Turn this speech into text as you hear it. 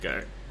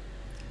Go.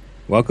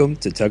 Welcome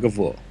to Tug of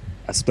War,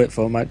 a split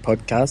format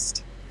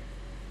podcast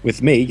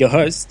with me, your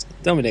host,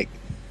 Dominic.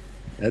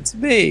 That's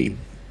me.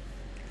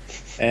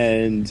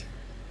 And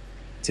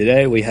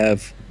today we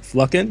have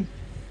Flocken.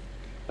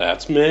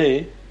 That's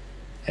me.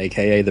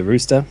 AKA the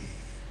Rooster.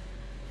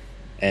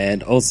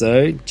 And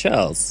also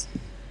Charles.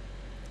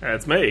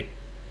 That's me.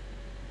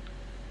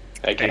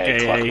 AKA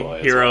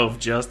AKA Hero of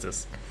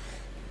Justice.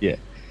 Yeah.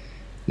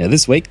 Now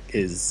this week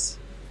is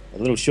a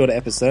little shorter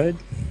episode.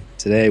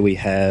 Today we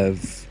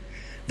have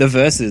the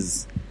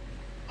versus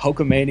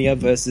Hulkamania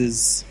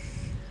versus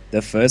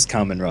the first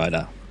Kamen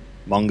Rider,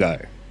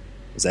 Mongo.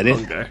 Is that it?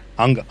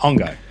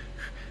 Hongo.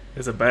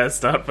 It's a bad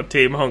start for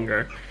Team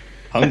Hongo.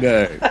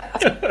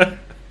 Hongo.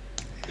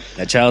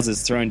 Now Charles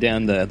has thrown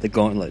down the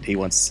gauntlet. He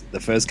wants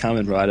the first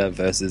Kamen Rider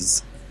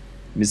versus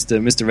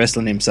Mr.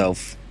 Wrestling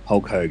himself,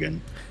 Hulk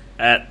Hogan.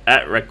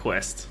 At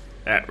request.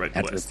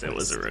 It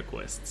was a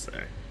request. So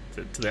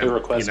to them, Who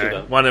requested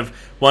it? one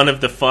of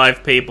the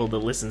 5 people that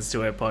listens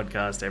to our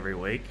podcast every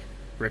week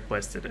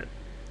requested it.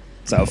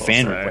 So a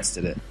fan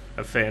requested it.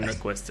 A fan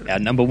requested Our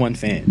it. number one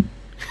fan.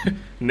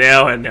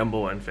 Now our number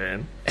one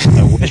fan.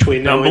 Which we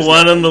know Number is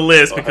one not- on the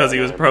list Oh, because he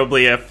was no.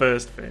 probably our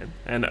first fan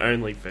and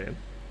only fan.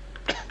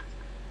 All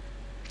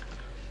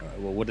right,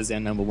 well, what does our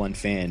number one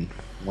fan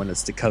want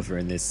us to cover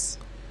in this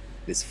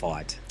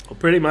fight? Well,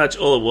 pretty much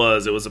all it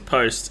was a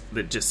post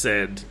that just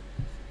said,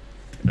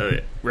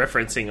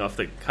 referencing off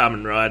the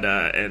Kamen Rider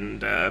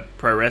and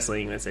pro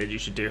wrestling, that said you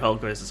should do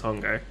Hulk versus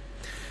Hongo.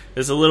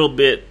 There's a little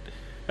bit,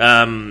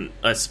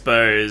 I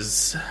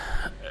suppose,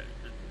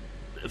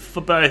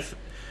 for both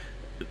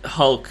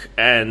Hulk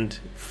and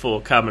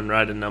for Kamen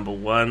Rider number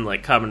 1.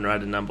 Like, Kamen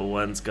Rider number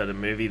 1's got a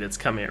movie that's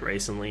come out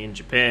recently in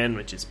Japan,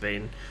 which has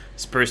been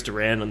spruced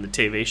around on the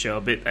TV show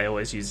a bit. They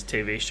always use a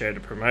TV show to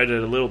promote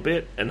it a little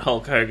bit. And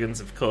Hulk Hogan's,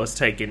 of course,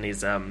 taken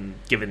his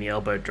given the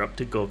elbow drop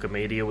to Gorka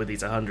Media with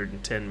his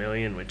 110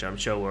 million, which I'm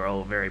sure we're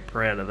all very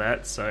proud of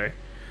that. So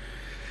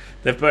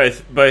they've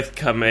both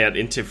come out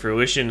into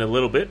fruition a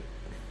little bit.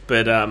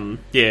 But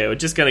yeah, we're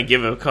just going to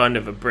give a kind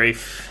of a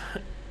brief,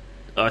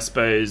 I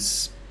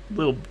suppose,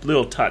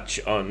 little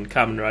touch on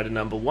Kamen Rider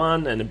number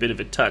 1 and a bit of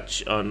a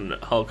touch on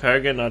Hulk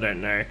Hogan. I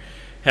don't know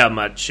how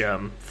much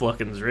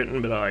Flocken's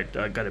written, but I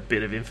got a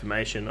bit of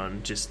information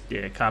on just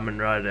Kamen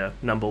Rider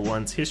number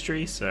 1's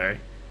history. So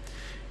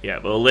yeah,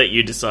 we'll let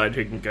you decide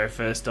who can go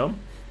first, Dom,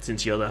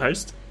 since you're the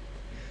host.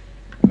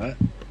 All right,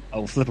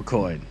 I'll flip a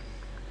coin.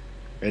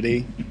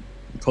 Ready?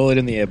 Call it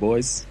in the air,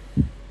 boys.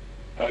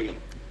 Hogan.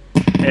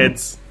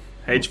 Heads.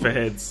 H for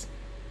heads.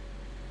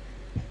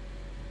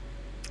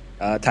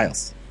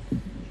 Tails.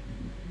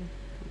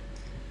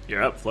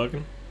 You're up,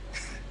 Flocken.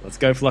 Let's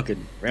go,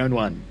 Flocken. Round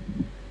 1.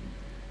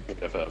 I'll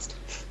go first.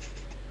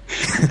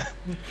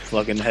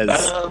 Flocken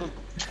has...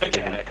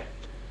 Okay.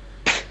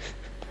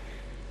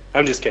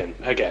 I'm just kidding.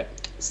 Okay.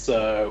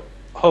 So,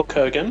 Hulk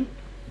Hogan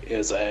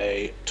is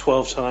a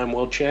 12-time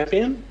world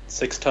champion,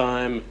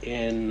 6-time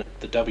in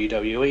the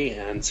WWE,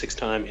 and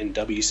 6-time in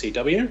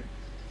WCW.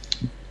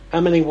 How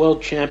many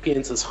world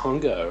champions has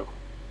Hongo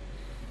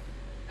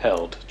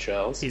held,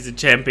 Charles? He's a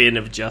champion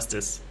of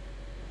justice.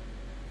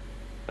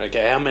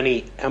 Okay, how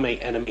many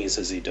enemies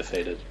has he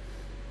defeated?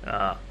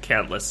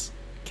 Countless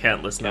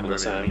number of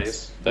Countless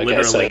enemies. Okay,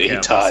 Literally so he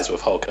countless. ties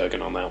with Hulk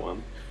Hogan on that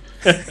one.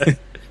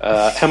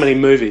 How many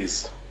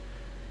movies?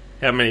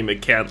 How many?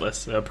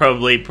 Countless.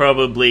 Probably.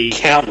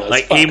 Countless.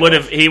 Like Fuck he would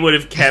off.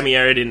 have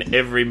cameoed in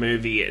every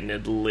movie in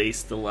at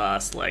least the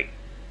last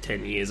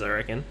 10 years, I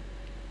reckon.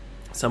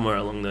 Somewhere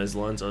along those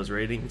lines, I was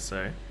reading.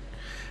 So,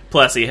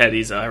 plus he had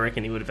his. I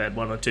reckon he would have had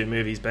 1 or 2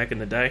 movies back in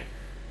the day.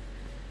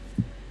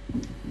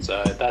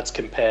 So that's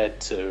compared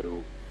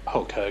to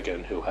Hulk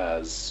Hogan, who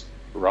has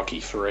Rocky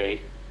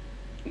 3,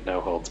 No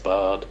Holds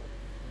Barred,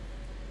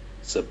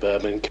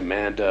 Suburban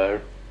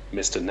Commando,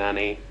 Mr.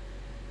 Nanny,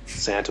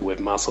 Santa with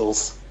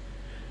Muscles,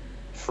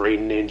 Three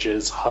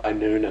Ninjas, High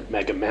Noon at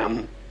Mega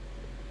Mountain,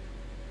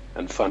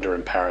 and Thunder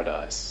in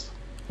Paradise.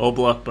 All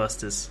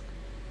blockbusters.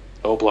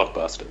 All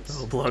blockbusters.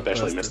 All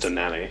blockbusters. Especially Mr.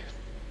 Nanny.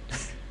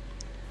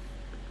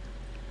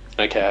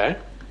 Okay.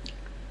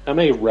 How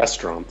many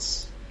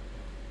restaurants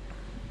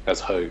has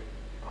Hongo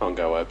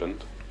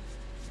opened?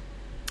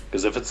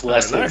 Because if it's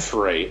less I don't know. than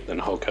 3, then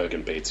Hulk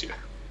Hogan beats you.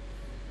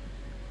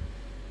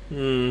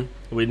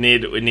 We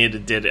need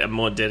a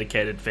more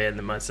dedicated fan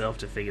than myself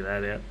to figure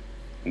that out.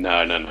 No.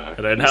 I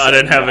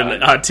don't have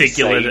an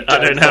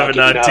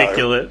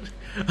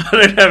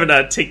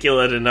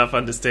articulate enough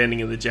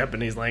understanding of the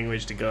Japanese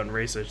language to go and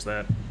research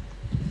that.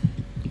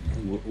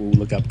 We'll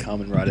look up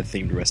Kamen Rider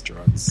themed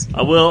restaurants.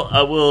 I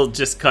will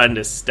just kind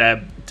of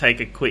take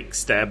a quick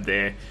stab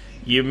there.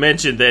 You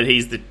mentioned that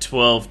he's the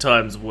 12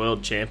 times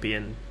world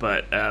champion,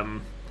 but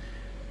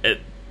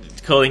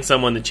calling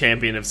someone the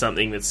champion of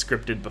something that's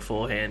scripted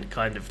beforehand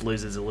kind of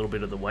loses a little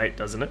bit of the weight,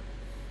 doesn't it?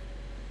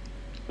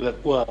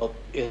 Well,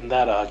 in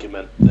that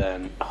argument,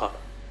 then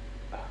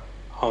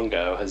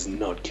Hongo has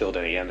not killed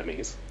any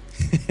enemies.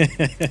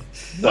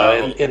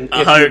 Well,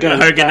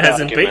 Hogan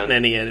hasn't beaten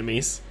any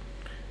enemies.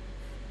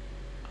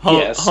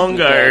 Yes,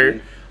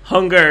 Hongo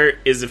Hongo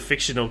is a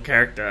fictional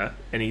character,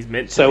 and he's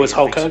meant to So be is a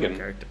Hulk fictional Hogan.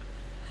 character.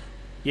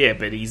 Yeah,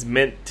 but he's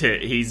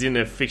in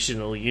a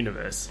fictional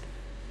universe.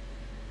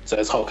 So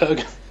is Hulk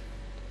Hogan.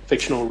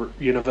 Fictional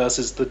universe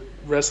is the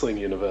wrestling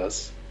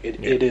universe.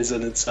 It is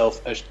in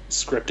itself a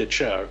scripted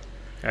show.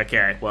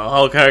 Okay, well,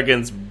 Hulk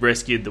Hogan's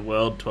rescued the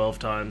world 12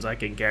 times. I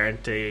can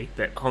guarantee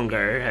that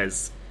Hongo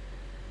has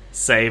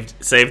saved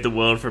the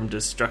world from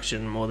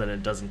destruction more than a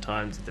dozen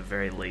times at the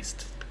very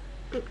least.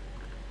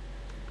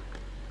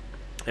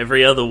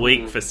 Every other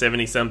week for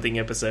 70-something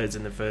episodes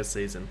in the first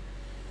season.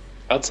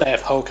 I'd say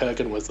if Hulk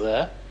Hogan was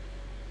there,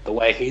 the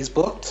way he's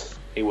booked,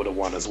 he would have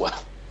won as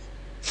well.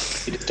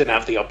 He just didn't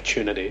have the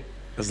opportunity.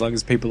 As long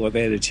as people are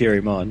there to cheer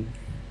him on,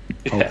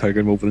 Hulk Yeah.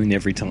 Hogan will win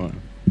every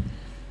time.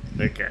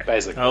 Okay.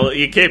 Basically. Oh,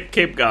 you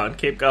keep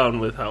going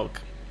with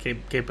Hulk.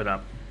 Keep it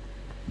up.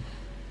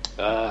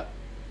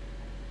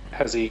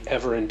 Has he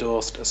ever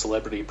endorsed a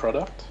celebrity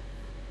product?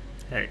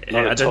 Hey,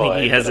 Not a I don't think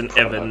toy, he but a hasn't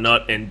ever product.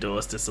 not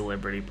endorsed a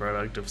celebrity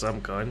product of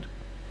some kind.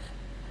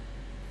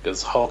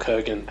 Because Hulk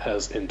Hogan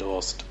has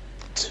endorsed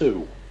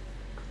 2.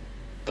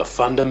 The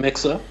Thunder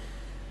Mixer.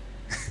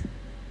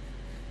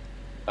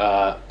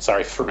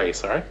 3,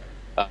 sorry.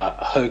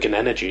 Hogan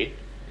Energy.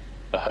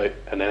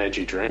 An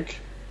energy drink.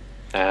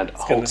 And I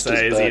was going to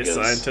say, is he a Burgers.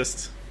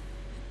 scientist?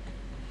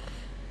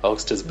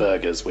 Hulkster's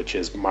Burgers, which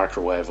is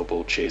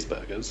microwavable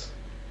cheeseburgers.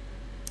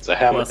 So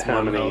how Plus how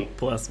one, many... Hulk,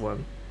 plus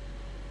one.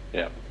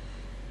 Yeah.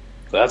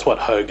 So that's what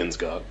Hogan's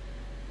got.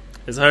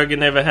 Has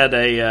Hogan ever had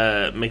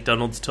a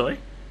McDonald's toy?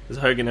 Has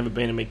Hogan ever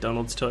been a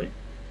McDonald's toy?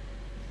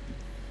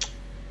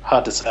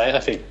 Hard to say. I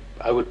think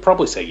I would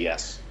probably say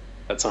yes.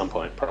 At some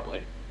point,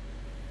 probably.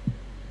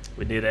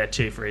 We need our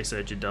chief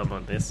researcher Dom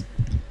on this.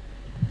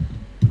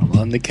 I'm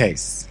on the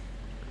case.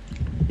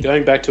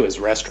 Going back to his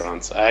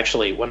restaurants,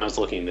 when I was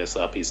looking this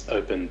up, he's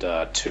opened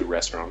 2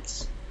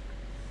 restaurants.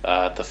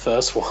 The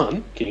first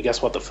one, can you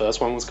guess what the first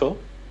one was called?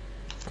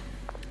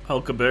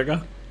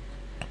 Hulkaburger?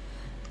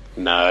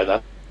 No,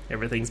 that's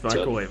Everything's it,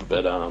 microwavable.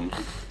 but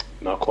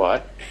not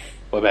quite.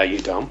 What about you,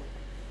 Dom?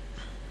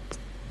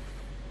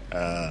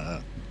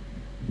 The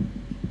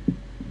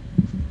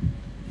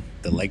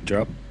leg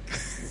drop.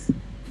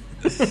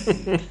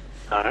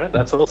 No,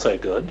 that's also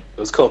good. It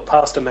was called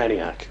Pasta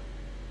Maniac.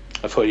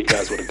 I thought you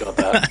guys would have got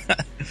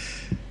that.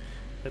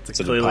 That's a Sort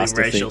of clearly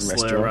pasta-themed racial slur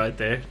restaurant. right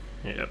there.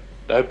 Yep.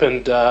 It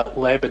opened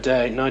Labor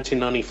Day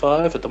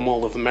 1995 at the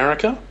Mall of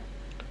America,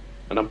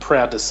 and I'm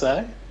proud to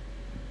say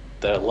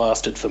that it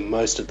lasted for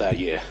most of that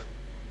year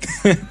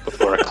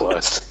before it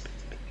closed.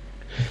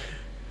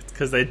 It's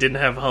because they didn't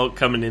have Hulk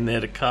coming in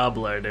there to carb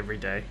load every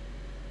day.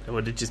 That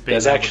would have just been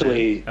There's able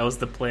actually- to- that was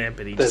the plan,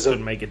 but he there's just a-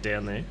 couldn't make it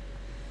down there.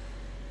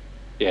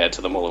 Yeah,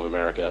 to the Mall of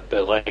America.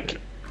 But, like,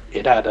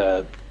 it had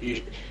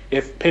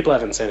if people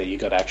haven't seen it, you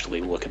got to actually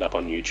look it up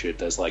on YouTube.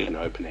 There's, like, an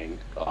opening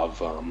of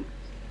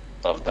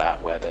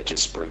that where they're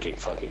just sprinkling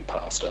fucking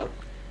pasta.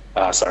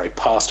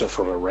 Pasta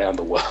from around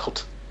the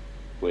world.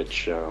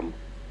 Which, was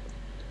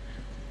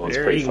pretty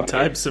Varying funny.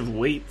 types of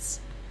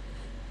wheats.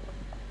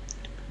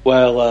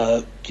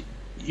 Well,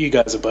 you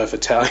guys are both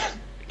Italian.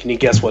 Can you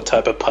guess what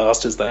type of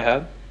pastas they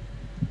had?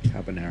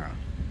 Carbonara.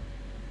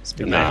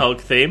 And No. they're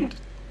Hulk themed.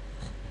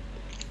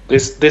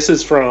 This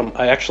is from...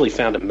 I actually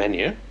found a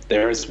menu.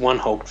 There is one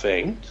Hulk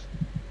themed,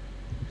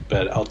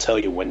 but I'll tell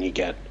you when you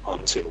get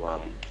onto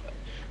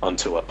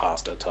a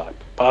pasta type.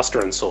 Pasta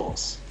and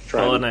sauce.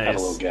 Try and have a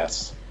Bolognese. little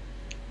guess.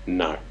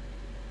 No.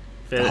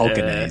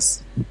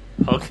 Hulkanaise.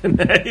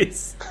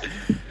 Hulkanaise.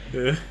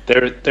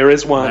 There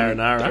is one...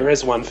 Marinara. There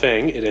is one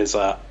thing. It is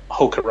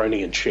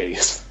Hulkaroni and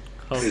cheese.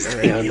 Is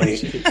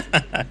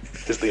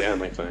the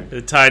only thing.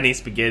 The tiny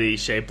spaghetti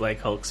shaped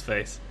like Hulk's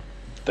face.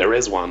 There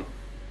is one.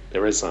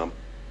 There is some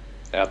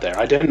out there.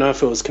 I don't know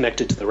if it was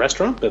connected to the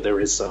restaurant, but there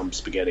is some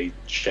spaghetti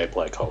shaped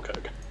like Hulk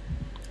Hogan.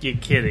 You're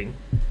kidding.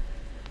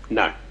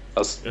 No,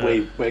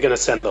 we're going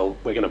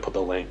to put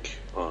the link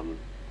on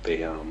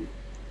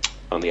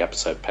the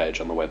episode page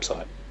on the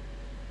website.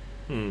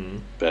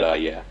 But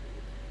yeah.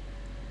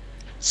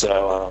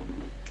 So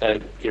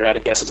you're out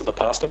of guesses of the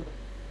pasta?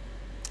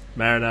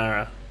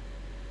 Marinara.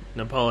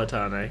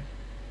 Napolitane.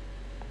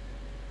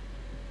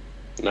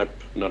 Nope,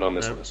 not on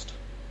this Nope. list.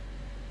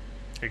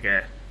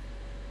 Okay.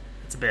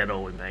 That's about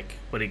all we make.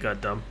 What do you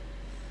got, Dom?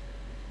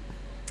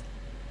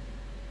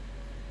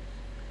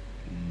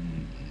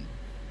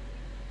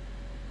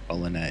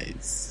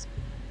 Bolognese.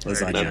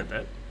 Already Lasagna. got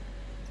that.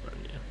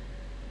 Lasagna.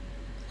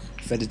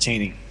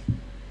 Fettuccine.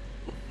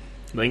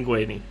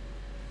 Linguine.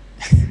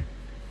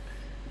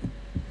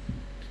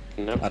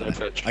 Nope, I don't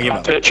know. fettuccine. I give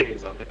up.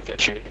 Fettuccine's on there,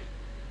 fettuccine.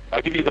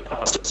 I'll give you the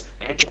pastas.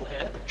 Angel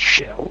hair,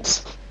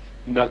 shells,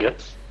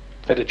 nuggets,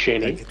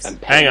 fettuccine, Nuggets.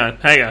 and penne.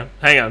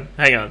 Hang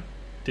on.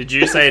 Did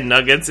you say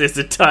nuggets is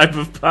a type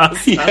of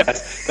pasta?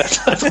 Yes,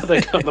 that's what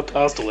they got on the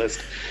pasta list.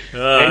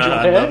 Oh, Angel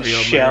I hair, love you,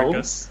 America.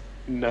 shells,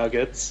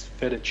 nuggets,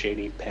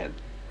 fettuccine, penne.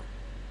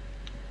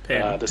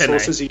 Penne. The Penne.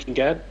 sauces you can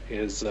get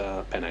is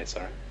penne,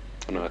 sorry.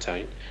 I'm not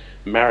Italian.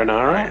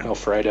 Marinara,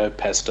 Alfredo,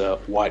 pesto,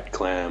 white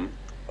clam,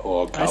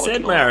 or I garlic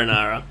said naan.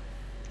 marinara.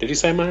 Did you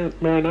say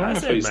marinara? I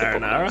thought said you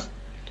marinara.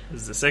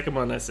 This is the second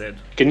one I said.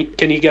 Can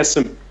you guess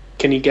some?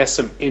 Can you guess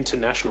some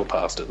international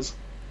pastas?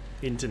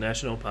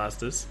 International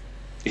pastas.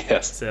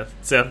 Yes,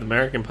 South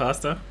American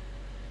pasta.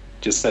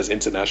 just says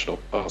international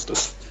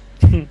pastas.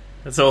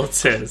 That's all it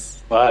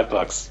says.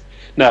 $5.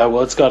 No,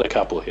 well, it's got a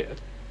couple here.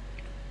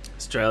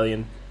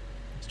 Australiana.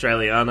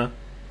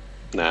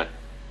 No,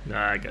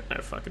 Nah, I got no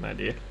fucking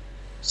idea.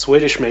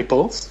 Swedish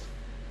meatballs,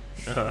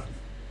 Uh,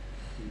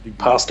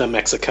 pasta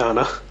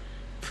mexicana,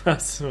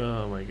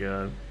 oh my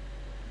god.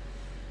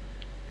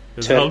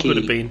 Because Hulk would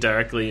have Turkey. been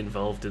directly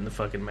involved in the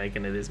fucking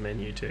making of this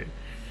menu too.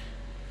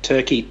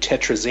 turkey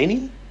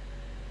tetrazzini,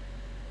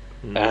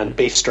 and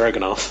beef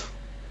stroganoff.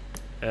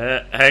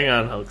 Hang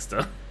on,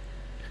 Hulkster.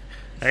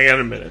 Hang on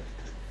a minute.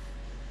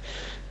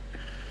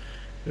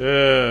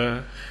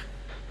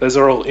 Those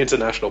are all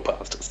international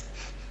pastas.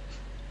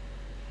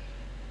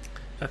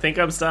 I think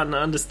I'm starting to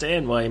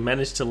understand why he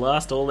managed to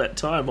last all that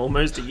time,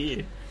 almost a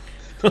year.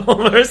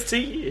 Almost a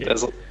year.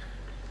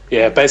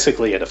 Yeah,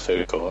 basically at a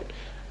food court.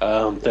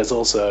 There's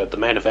also the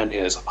main event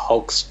is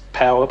Hulk's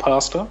Power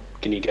Pasta.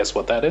 Can you guess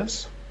what that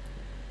is?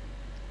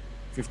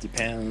 50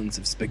 pounds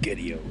of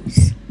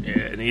SpaghettiOs. Yeah,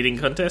 an eating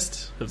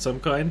contest of some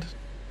kind.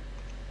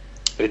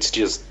 It's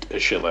just a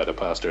shitload of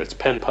pasta. It's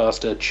pen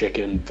pasta,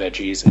 chicken,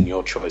 veggies, and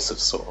your choice of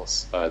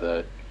sauce.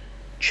 Either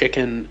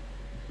chicken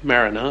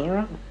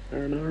marinara?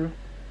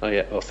 Oh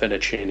yeah, or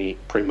fettuccine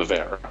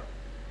primavera.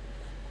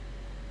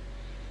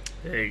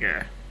 There you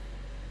go.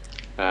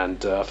 And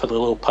for the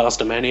little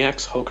pasta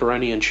maniacs,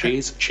 Hulkaroni and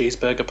cheese,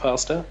 cheeseburger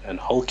pasta, and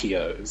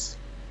Hulkios.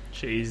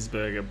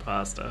 Cheeseburger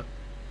pasta.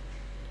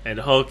 And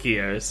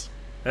Hulkios.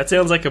 That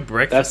sounds like a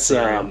breakfast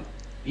That's, cereal.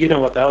 you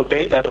know what that'll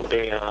be? That'll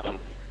be,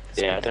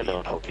 yeah, I don't know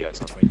what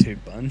Hulkios are. Between two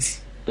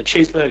buns. The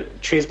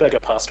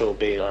cheeseburger pasta will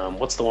be,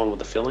 what's the one with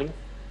the filling?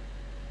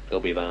 It'll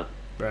be that.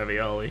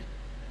 Ravioli.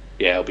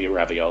 Yeah, it'll be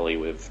ravioli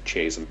with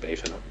cheese and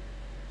beef in it.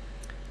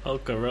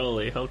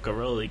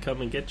 Hulkaroli,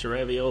 come and get your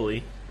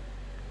ravioli.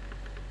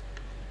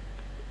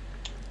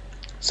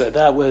 So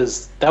that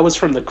was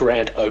from the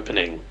grand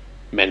opening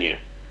menu.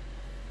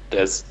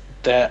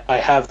 I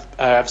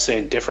have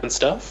seen different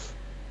stuff.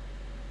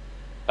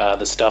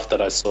 The stuff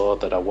that I saw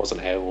that I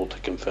wasn't able to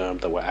confirm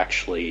that were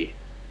actually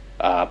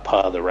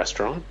part of the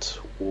restaurant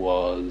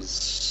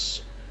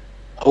was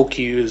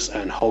Hulkies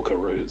and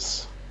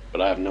Hulkaroos,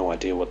 but I have no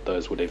idea what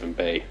those would even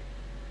be.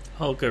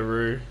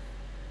 Hulkaroo.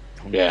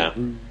 Yeah.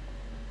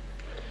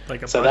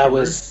 Like a So that buckaroo.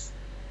 was,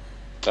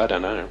 I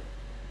don't know.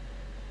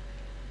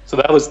 So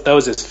that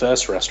was his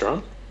first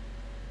restaurant.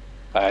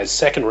 His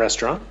second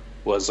restaurant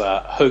was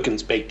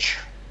Hogan's Beach,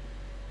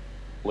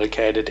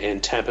 located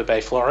in Tampa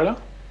Bay, Florida.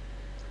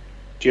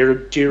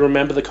 Do you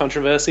remember the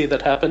controversy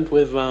that happened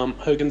with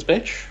Hogan's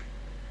Beach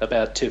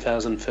about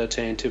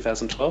 2013,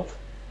 2012?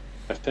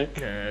 I think.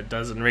 It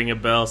doesn't ring a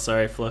bell.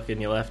 Sorry, Flocken,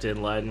 you'll have to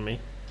enlighten me.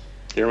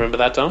 Do you remember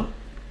that, Tom?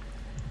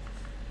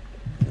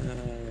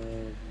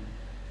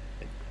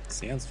 It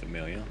sounds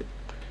familiar.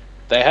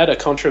 They had a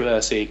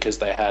controversy because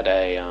they had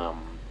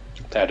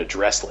a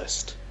dress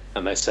list,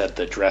 and they said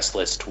the dress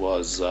list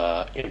was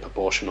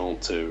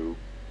improportional to,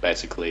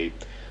 basically,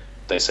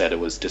 they said it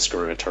was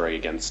discriminatory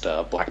against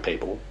black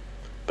people.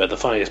 But the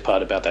funniest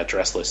part about that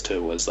dress list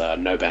too was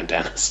no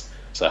bandanas,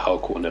 so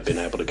Hulk wouldn't have been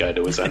able to go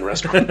to his own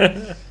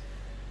restaurant.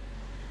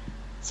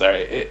 So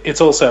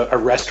it's also a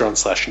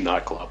restaurant /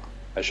 nightclub.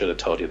 I should have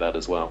told you that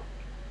as well.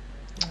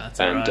 That's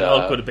And, alright.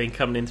 Hulk would have been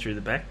coming in through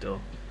the back door.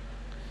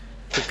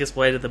 Took his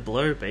way to the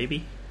blow,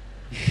 baby.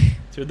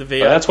 Through the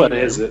VIP But that's what room.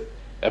 it is.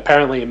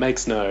 Apparently, it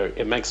makes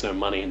no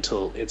money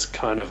until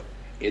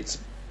it's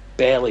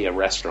barely a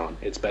restaurant.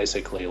 It's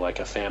basically like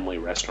a family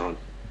restaurant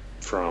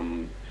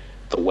from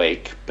the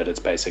week, but it's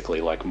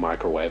basically like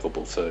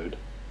microwavable food,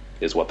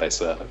 is what they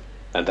serve.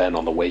 And then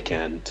on the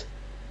weekend,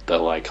 the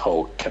like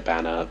whole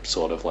cabana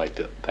sort of like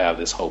they have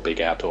this whole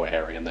big outdoor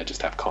area, and they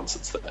just have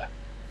concerts there.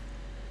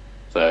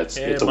 So it's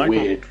a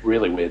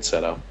really weird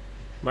setup.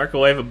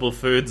 Microwavable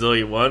food's all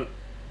you want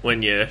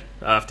when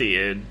after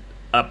you're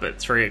up at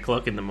 3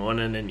 o'clock in the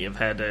morning and you've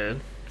had a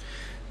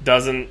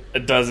dozen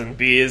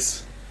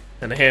beers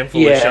and a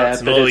handful of shots,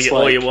 and but all it's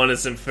all like- you want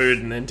is some food,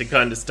 and then to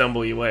kind of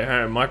stumble your way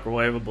home,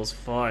 microwavable's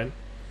fine.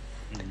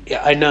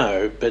 Yeah, I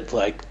know, but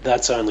like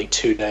that's only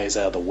 2 days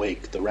out of the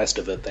week. The rest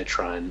of it, they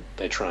try and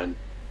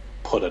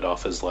put it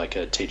off as like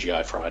a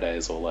TGI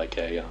Fridays or like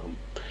a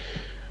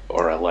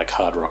like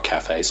Hard Rock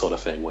Cafe sort of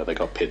thing, where they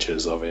got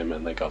pictures of him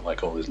and they got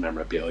like all his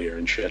memorabilia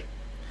and shit.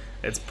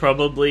 It's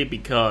probably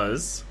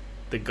because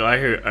the guy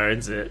who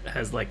owns it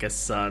has like a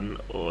son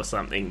or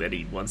something that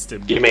he wants to.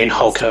 You mean he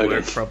Hulk wants to Hogan?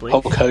 work properly.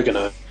 Hulk Hogan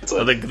owns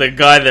Or it. the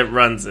guy that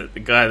runs it. The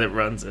guy that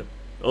runs it.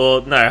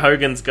 Or no,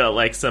 Hogan's got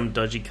like some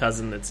dodgy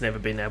cousin that's never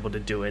been able to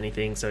do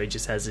anything, so he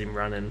just has him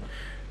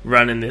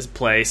running this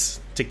place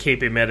to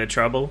keep him out of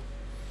trouble.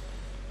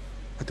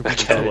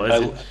 Okay,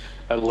 Otherwise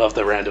I love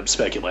the random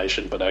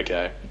speculation, but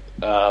okay.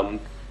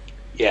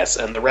 Yes,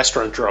 and the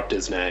restaurant dropped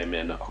his name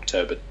in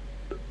October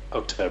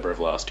of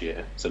last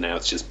year, so now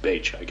it's just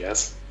Beach, I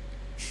guess.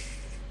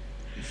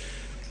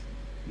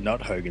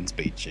 Not Hogan's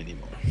Beach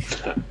anymore.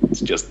 It's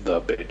just the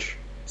Beach.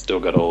 Still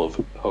got all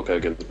of Hulk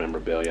Hogan's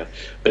memorabilia.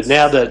 But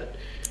now that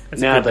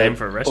That's now a good name that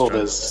for a all restaurant.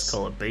 this, Let's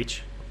call it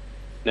Beach.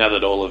 now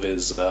that all of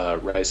his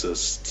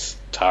racist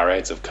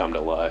tirades have come to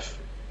life,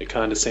 it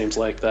kind of seems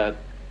like that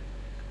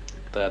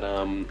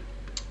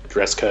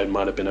dress code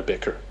might have been a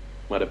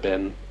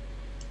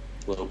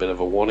little bit of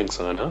a warning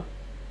sign, huh?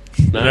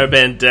 No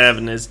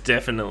bandana is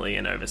definitely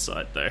an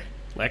oversight, though.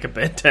 Lack of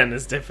bandana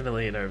is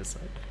definitely an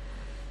oversight.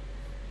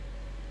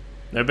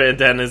 No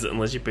bandanas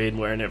unless you've been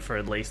wearing it for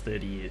at least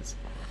 30 years.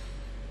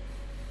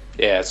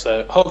 Yeah,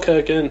 so Hulk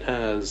Hogan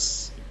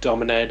has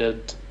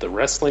dominated the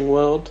wrestling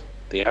world,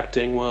 the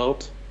acting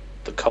world,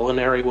 the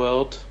culinary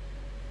world,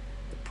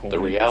 the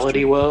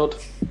reality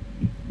world,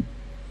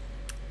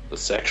 the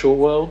sexual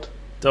world,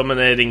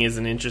 Dominating is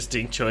an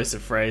interesting choice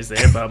of phrase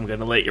there, but I'm going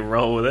to let you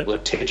roll with it.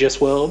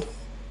 litigious world.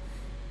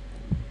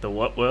 The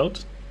what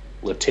world?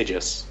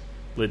 Litigious.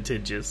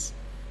 Litigious.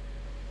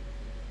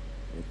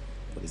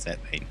 What does that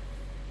mean?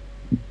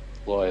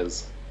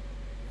 Lawyers.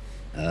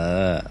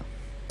 Elbow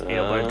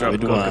drop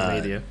good one.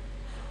 Gawkamedia.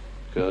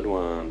 Good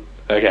one.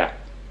 Okay.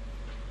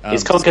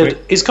 He's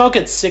script-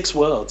 conquered 6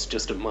 worlds,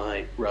 just at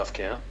my rough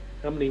count.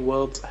 How many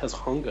worlds has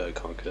Hongo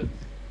conquered?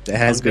 There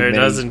has Hongo been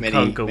doesn't many,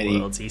 conquer many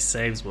worlds, he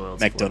saves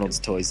worlds. McDonald's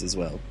toys as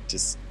well.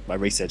 Just my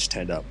research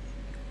turned up.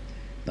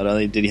 Not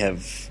only did he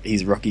have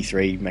his Rocky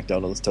 3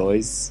 McDonald's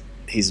toys,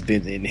 he's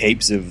been in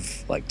heaps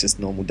of like just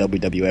normal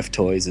WWF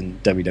toys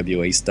and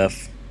WWE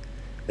stuff.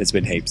 There's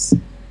been heaps.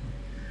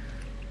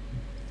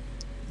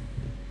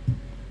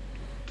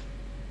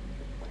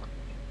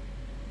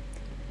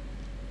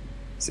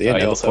 So yeah, He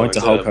another also point to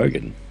owns Hulk a-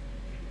 Hogan.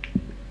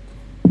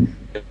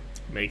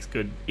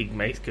 He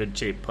makes good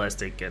cheap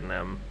plastic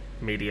and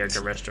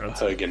mediocre restaurants.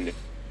 Hogan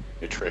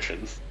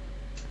Nutrition.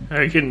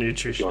 Hogan If you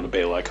Nutrition. want to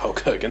be like Hulk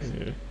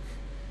Hogan.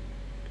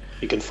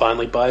 You can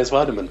finally buy his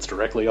vitamins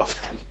directly off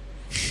him.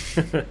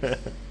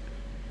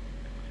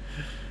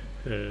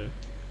 Is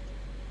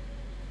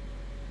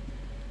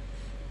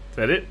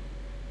that it?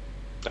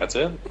 That's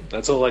it.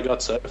 That's all I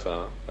got so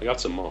far. I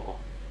got some more.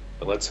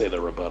 But let's see the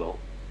rebuttal.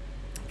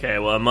 Okay,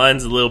 well,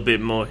 mine's a little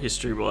bit more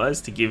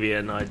history-wise to give you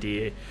an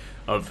idea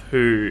of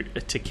who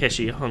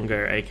Takeshi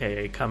Hongo,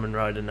 aka Kamen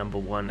Rider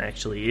 #1,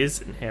 actually is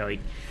and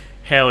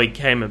how he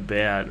came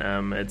about.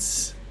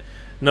 It's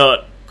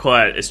not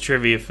quite as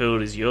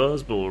trivia-filled as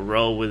yours, but we'll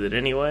roll with it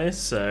anyway.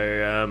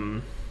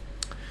 So,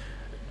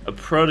 a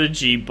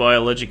prodigy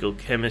biological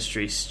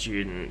chemistry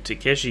student,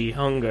 Takeshi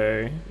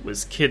Hongo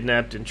was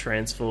kidnapped and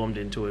transformed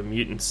into a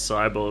mutant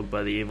cyborg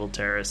by the evil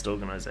terrorist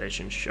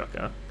organization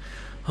Shocker.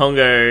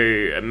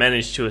 Hongo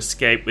managed to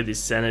escape with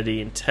his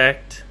sanity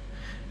intact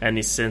and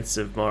his sense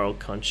of moral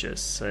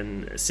conscience,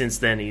 and since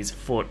then he's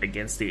fought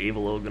against the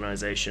evil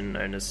organization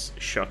known as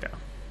Shocker.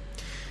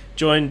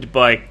 Joined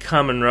by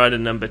Kamen Rider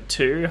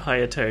 #2,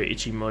 Hayato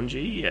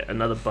Ichimonji,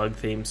 another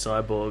bug-themed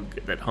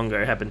cyborg that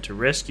Hongo happened to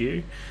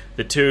rescue,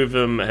 the two of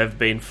them have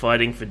been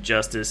fighting for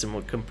justice in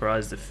what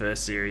comprised the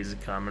first series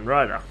of Kamen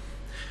Rider.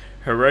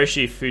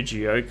 Hiroshi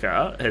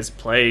Fujioka has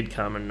played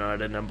Kamen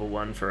Rider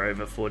 #1 for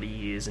over 40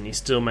 years, and he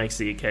still makes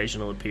the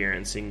occasional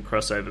appearance in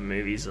crossover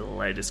movies of the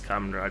latest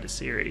Kamen Rider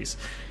series.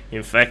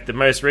 In fact, the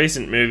most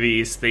recent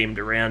movie is themed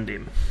around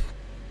him.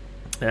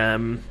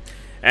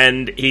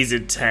 And he's a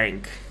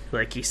tank.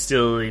 Like, he's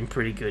still in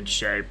pretty good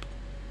shape.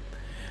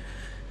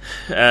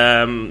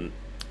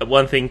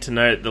 One thing to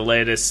note, the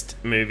latest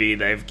movie,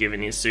 they've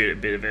given his suit a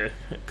bit of a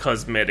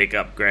cosmetic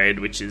upgrade,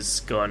 which is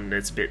gone,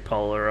 it's a bit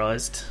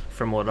polarised.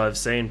 From what I've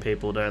seen,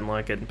 people don't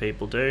like it and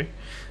people do.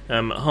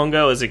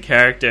 Hongo as a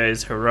character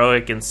is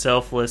heroic and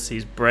selfless.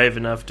 He's brave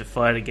enough to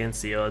fight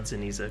against the odds,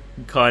 and he's a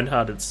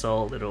kind-hearted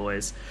soul that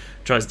always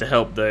tries to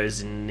help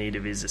those in need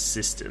of his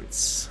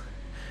assistance.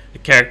 A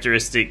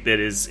characteristic that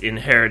is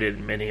inherited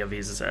in many of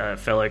his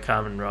fellow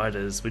Kamen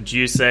Riders. Would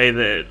you say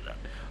that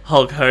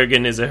Hulk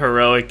Hogan is a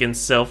heroic and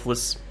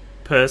selfless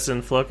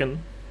person, Flocken?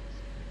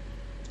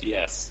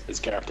 Yes, his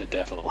character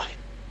definitely.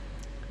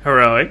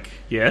 Heroic,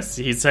 yes.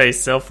 You'd say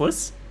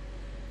selfless?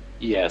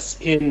 Yes,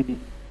 in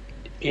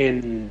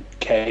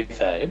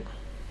kayfabe,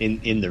 In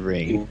the he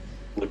ring.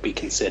 would be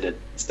considered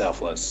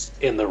selfless.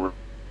 In the ring.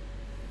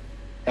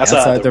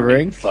 Outside the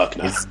ring, Fuck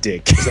no. it's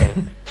dick.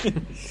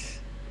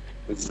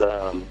 It's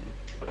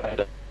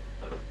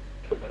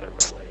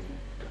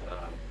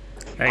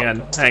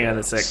Hang on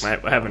a sec,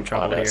 mate. We're having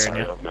trouble hearing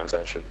you.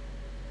 Organization.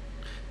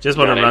 Just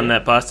want to Yeah, run yeah.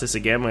 that past us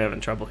again. We're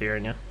having trouble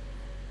hearing you.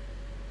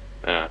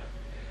 Never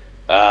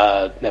mind.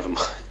 I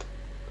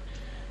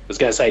was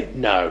going to say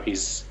no.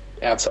 He's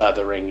outside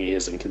the ring. He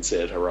isn't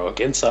considered heroic.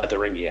 Inside the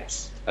ring,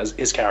 yes, as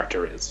his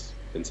character is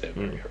considered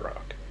very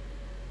heroic.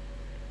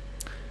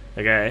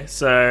 Okay,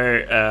 so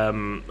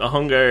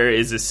Hongo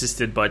is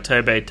assisted by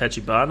Tobei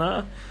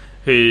Tachibana,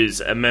 who's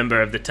a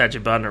member of the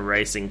Tachibana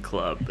Racing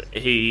Club.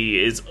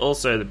 He is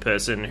also the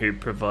person who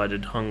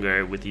provided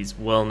Hongo with his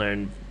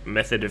well-known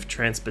method of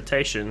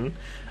transportation,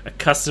 a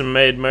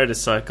custom-made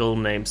motorcycle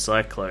named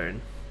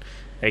Cyclone,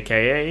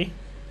 aka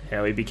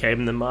how he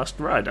became the Masked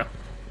Rider.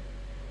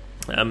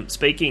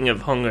 Speaking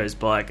of Hongo's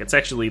bike, it's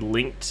actually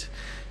linked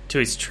to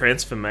his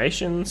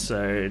transformation.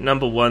 So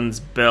number one's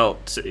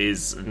belt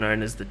is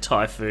known as the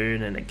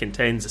Typhoon, and it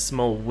contains a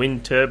small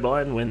wind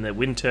turbine. When the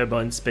wind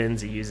turbine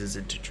spins, he uses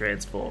it to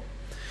transform.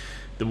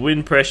 The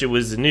wind pressure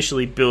was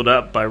initially built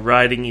up by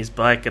riding his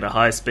bike at a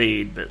high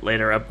speed, but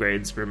later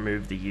upgrades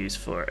removed the use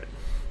for it.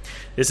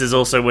 This is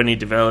also when he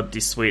developed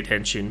his sweet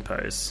henshin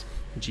pose,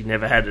 which he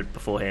never had it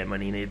beforehand when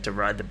he needed to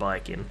ride the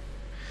bike in.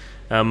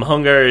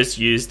 Hongo has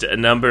used a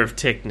number of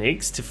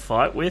techniques to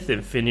fight with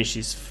and finish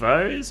his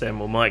foes, and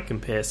we might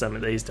compare some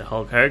of these to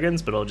Hulk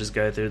Hogan's, but I'll just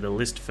go through the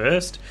list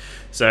first.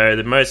 So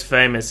the most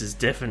famous is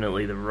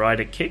definitely the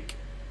Rider Kick.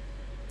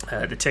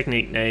 The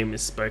technique name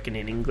is spoken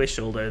in English,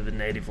 although the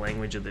native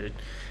language of the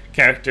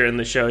character in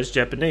the show is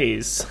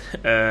Japanese.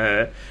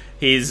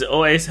 He's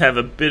always have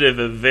a bit of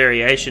a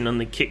variation on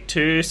the kick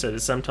too, so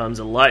there's sometimes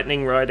a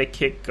lightning rider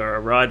kick, or a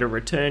rider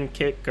return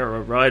kick, or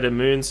a rider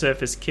moon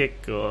surface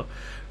kick, or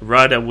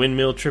rider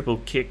windmill triple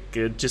kick.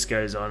 It just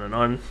goes on and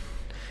on.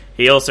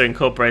 He also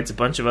incorporates a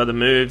bunch of other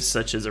moves,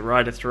 such as a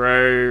rider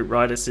throw,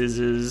 rider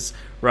scissors,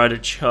 rider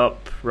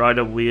chop,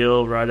 rider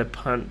wheel, rider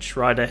punch,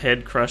 rider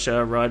head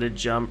crusher, rider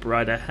jump,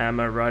 rider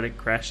hammer, rider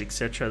crash,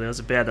 etc. There was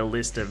about a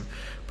list of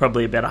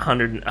probably about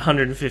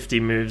 150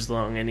 moves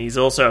long, and he's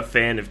also a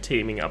fan of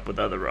teaming up with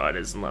other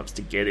riders and loves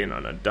to get in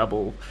on a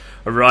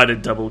rider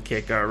double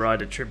kick or a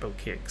rider triple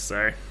kick.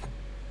 So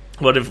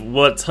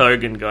what's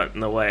Hogan got in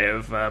the way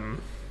of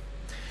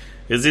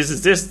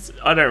is this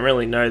I don't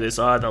really know this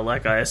either.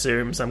 Like, I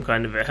assume some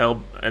kind of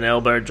an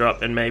elbow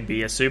drop and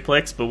maybe a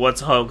suplex, but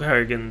what's Hulk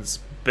Hogan's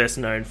best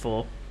known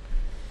for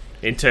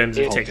in terms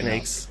of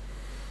techniques?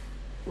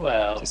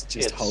 Well,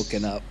 just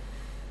hulking up.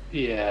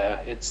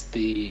 Yeah,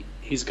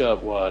 he's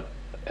got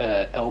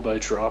elbow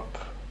drop,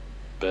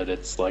 but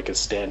it's like a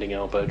standing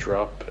elbow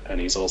drop, and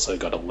he's also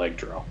got a leg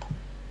drop.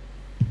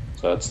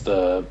 So it's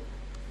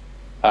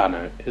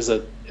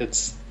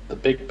it's the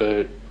big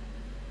boot.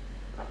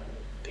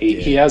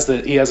 He has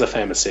a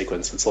famous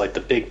sequence. It's like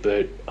the big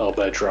boot,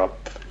 elbow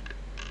drop,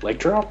 leg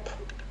drop.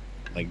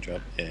 Leg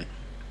drop, yeah.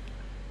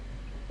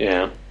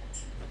 Yeah.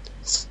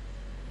 So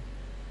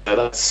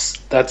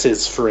that's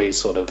his three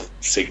sort of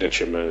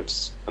signature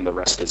moves, and the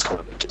rest is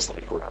kind of just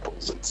like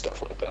grapples and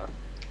stuff like that.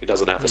 He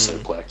doesn't have a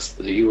suplex.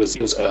 He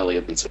was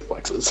earlier than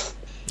suplexes.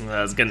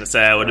 I was going to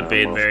say I would have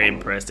been very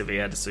impressed if he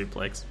had a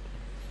suplex.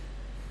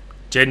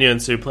 Genuine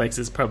suplex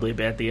is probably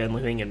about the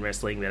only thing in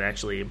wrestling that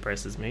actually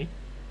impresses me.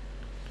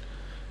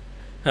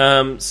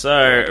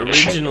 So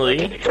originally,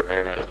 Eddie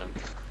Guerrero, then.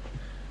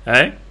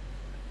 Hey?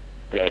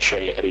 I'm going to show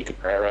you Eddie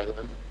Guerrero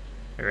then.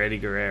 Eddie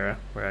Guerrero,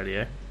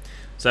 radio.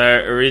 So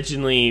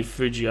originally,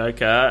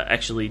 Fujioka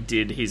actually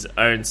did his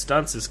own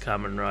stunts as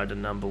Kamen Rider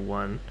number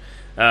one.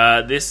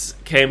 This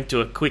came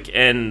to a quick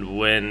end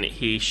when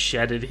he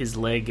shattered his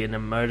leg in a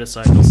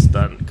motorcycle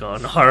stunt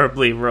gone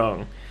horribly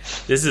wrong.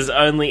 This is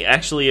only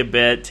actually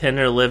about 10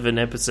 or 11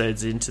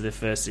 episodes into the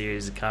first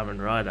series of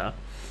Kamen Rider.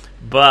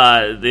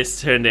 But this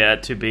turned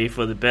out to be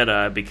for the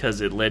better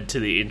because it led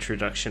to the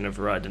introduction of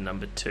Rider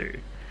number 2.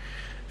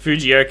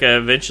 Fujioka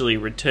eventually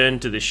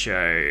returned to the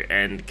show,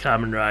 and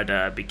Kamen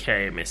Rider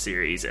became a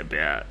series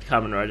about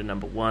Kamen Rider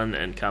number 1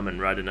 and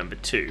Kamen Rider number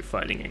 2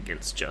 fighting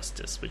against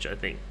justice, which I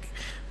think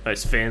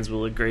most fans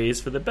will agree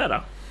is for the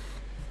better.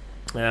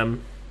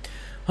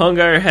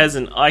 Hongo has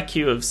an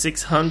IQ of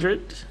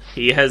 600.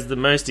 He has the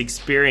most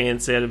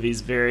experience out of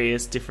his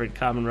various different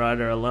Kamen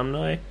Rider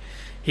alumni.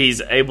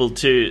 He's able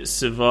to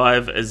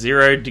survive a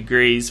 0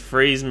 degrees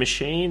freeze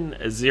machine,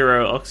 a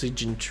 0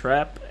 oxygen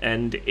trap,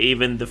 and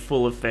even the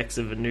full effects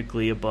of a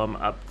nuclear bomb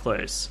up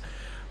close,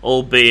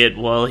 albeit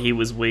while he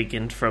was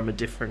weakened from a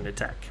different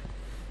attack.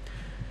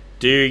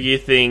 Do you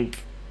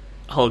think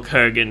Hulk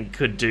Hogan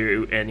could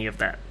do any of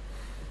that?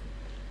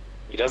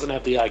 He doesn't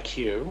have the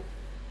IQ,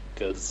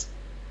 because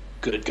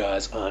good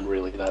guys aren't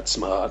really that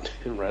smart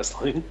in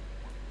wrestling.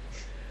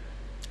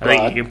 I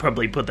think you can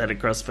probably put that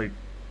across for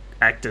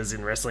actors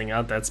in wrestling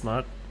aren't that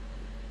smart.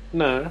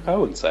 No, I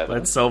wouldn't say that.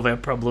 Let's solve our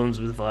problems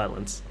with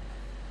violence.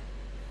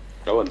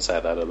 I wouldn't say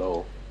that at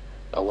all.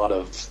 A lot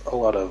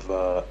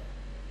of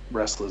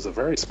wrestlers are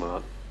very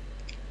smart.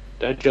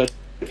 Don't judge.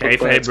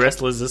 Kayfabe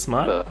wrestlers are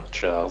smart?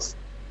 Charles.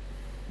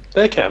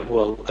 They can.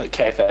 Well, at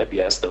kayfabe,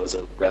 yes, there was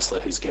a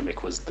wrestler whose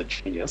gimmick was the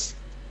genius.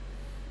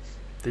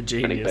 The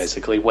genius. And he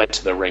basically went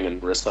to the ring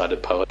and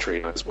recited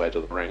poetry on his way to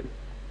the ring.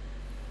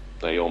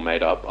 They all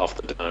made up off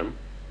the dome.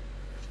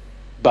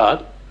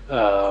 But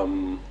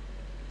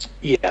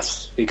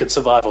yes, he could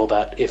survive all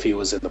that if he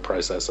was in the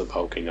process of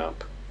hulking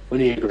up.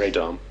 Wouldn't you agree,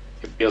 Dom?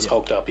 If he was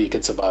hulked up, he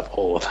could survive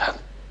all of that.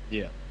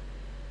 Yeah.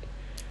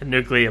 A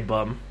nuclear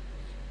bomb.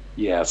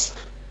 Yes.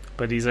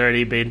 But he's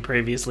already been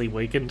previously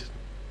weakened.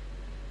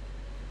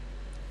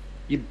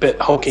 But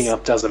hulking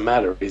up doesn't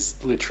matter.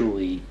 He's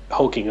literally...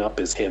 hulking up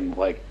is him,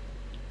 like,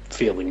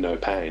 feeling no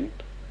pain.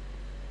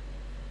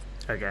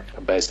 Okay.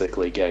 And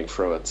basically getting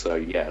through it, so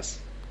yes.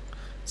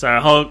 So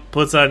Hulk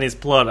puts on his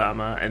plot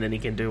armor, and then he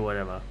can do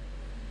whatever.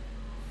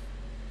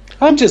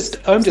 I'm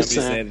just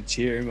saying. To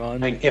cheer him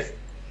on.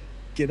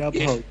 Get up,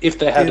 Hulk. If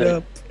they had Get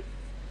up.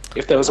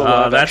 if there was a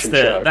live action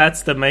show,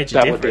 that's the major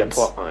that difference. would be a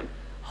plot line.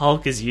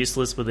 Hulk is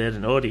useless without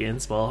an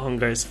audience, while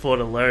Hongo's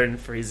fought alone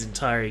for his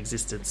entire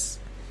existence.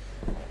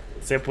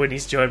 Except when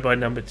he's joined by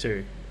number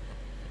 2.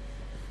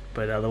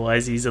 But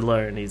otherwise he's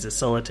alone. He's a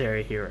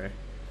solitary hero.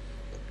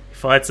 He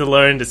fights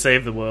alone to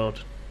save the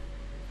world.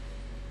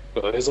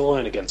 Well, he's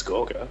alone against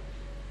Gorka.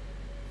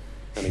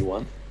 And he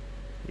won.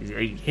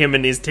 Him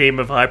and his team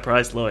of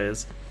high-priced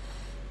lawyers.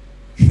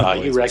 You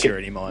reckon...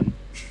 Security mine.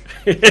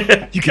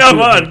 Come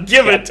on,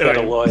 give it to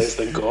better him. lawyers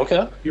than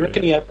Gorka? You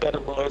reckon he had better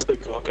lawyers than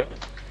Gorka?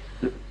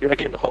 You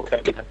reckon Hulk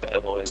Hogan had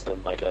better lawyers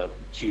than like a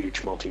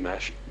huge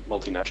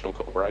multinational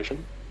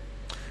corporation?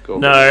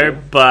 Gorka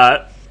No,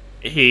 but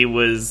he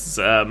was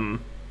in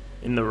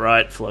the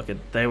right, Flocken.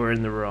 They were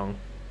in the wrong.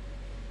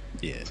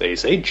 Yeah. So you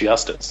see,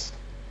 justice.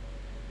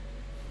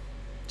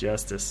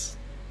 Justice.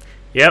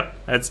 Yep,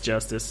 that's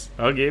justice.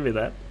 I'll give you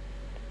that.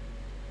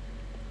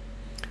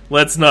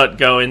 Let's not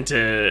go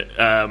into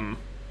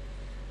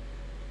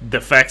the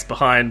facts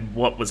behind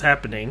what was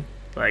happening,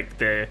 like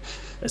the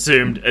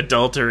assumed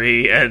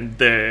adultery and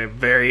the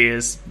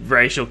various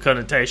racial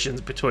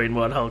connotations between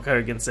what Hulk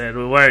Hogan said.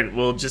 We won't.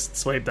 We'll just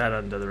sweep that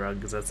under the rug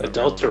because that's not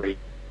Adultery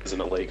isn't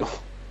illegal.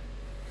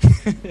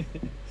 relevant.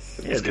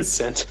 It's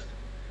consent.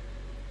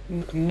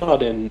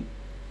 Not in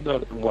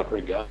what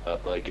regard?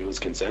 Like, it was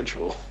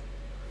consensual.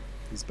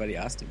 His buddy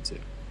asked him to.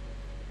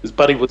 His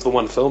buddy was the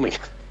one filming.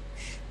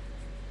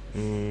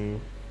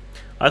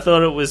 I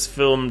thought it was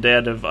filmed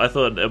out of. I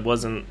thought it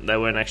wasn't. They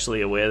weren't actually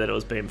aware that it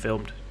was being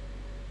filmed.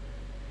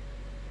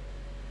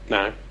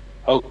 No.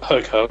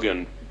 Hulk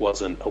Hogan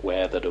wasn't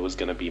aware that it was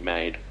going to be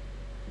made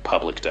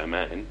public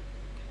domain.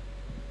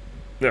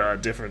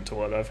 Different to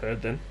what I've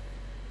heard. Then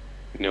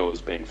He knew it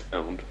was being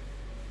filmed.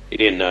 He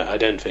didn't know. I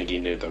don't think he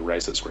knew the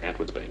racist rant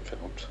was being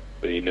filmed,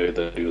 but he knew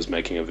that he was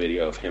making a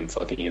video of him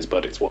fucking his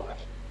buddy's wife.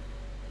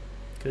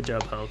 good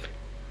job, Hulk.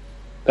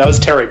 That was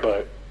Terry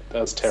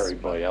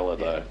Boyella,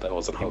 though. That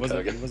wasn't Hulk It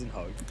Hogan. wasn't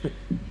Hulk.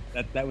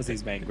 That was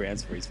his main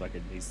grounds for his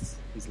fucking his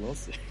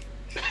lawsuit.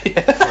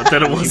 But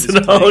then it He was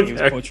wasn't Hulk. he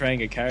was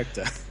portraying a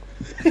character.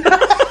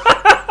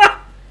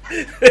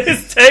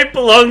 This tape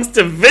belongs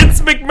to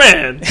Vince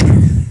McMahon.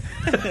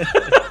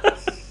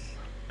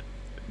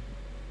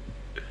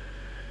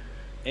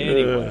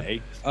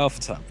 Anyway, off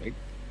topic.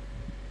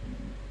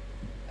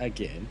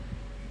 Again.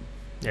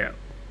 Yeah.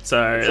 So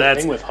That's the that's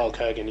thing with Hulk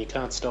Hogan. You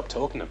can't stop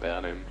talking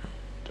about him.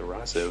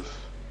 Derisive.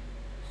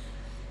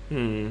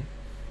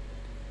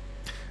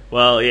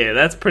 Well, yeah,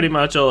 that's pretty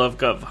much all I've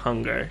got for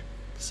Hungo.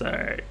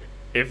 So,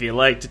 if you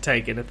like to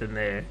take anything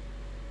there,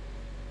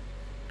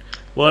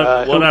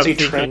 what Who I'm was he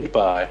thinking? trained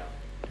by?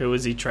 Who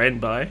was he trained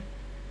by?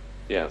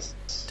 Yes.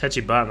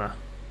 Tachibana.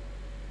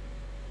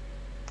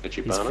 His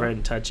Ichibana?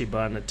 friend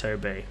Tachibana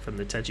Tobe from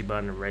the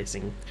Tachibana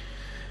Racing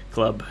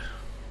Club.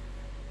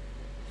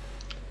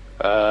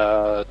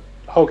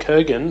 Hulk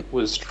Hogan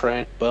was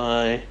trained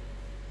by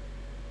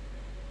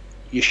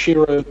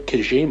Yoshiro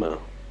Kojima,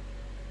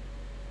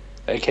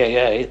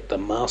 aka the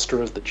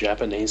master of the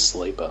Japanese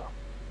sleeper.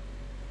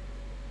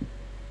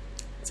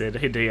 Is it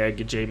Hideo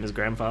Kojima's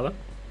grandfather?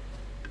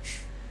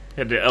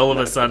 And all of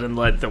a sudden,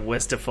 like, the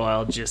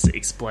Westerfile just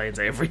explains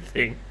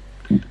everything.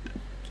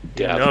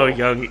 Yeah, No,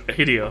 young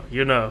Hideo,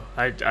 you know,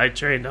 I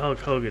trained Hulk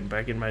Hogan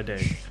back in my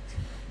day.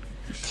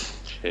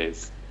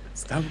 Jeez.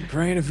 Stop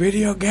playing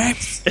video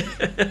games.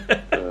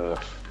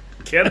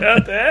 Get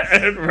out there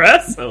and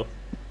wrestle.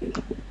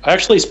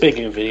 Actually,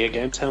 speaking of video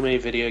games, how many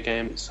video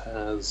games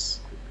has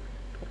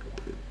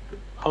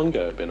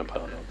Hongo been a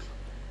part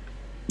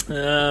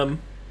of?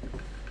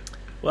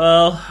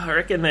 Well, I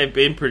reckon they've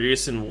been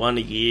producing one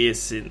a year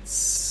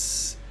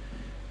since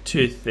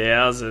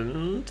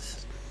 2000,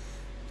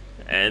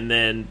 and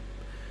then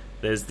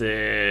there's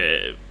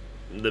the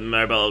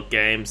mobile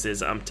games.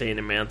 There's umpteen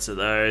amounts of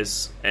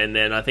those, and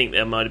then I think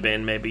there might have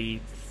been maybe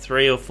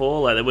 3 or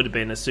 4. Like there would have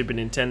been a Super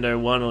Nintendo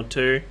 1 or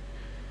 2,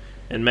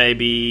 and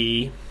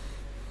maybe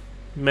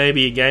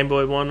a Game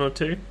Boy 1 or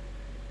 2.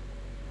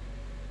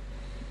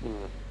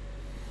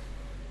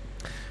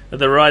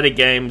 The Rider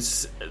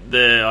games,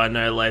 I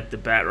know, like the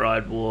Bat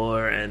Ride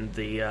War and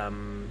the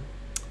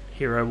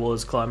Hero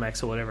Wars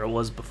Climax or whatever it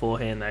was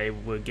beforehand, they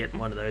were getting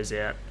one of those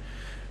out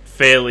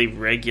fairly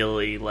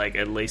regularly, like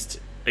at least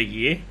a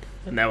year,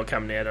 and they were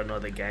coming out on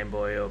either Game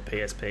Boy or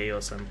PSP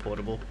or some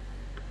portable.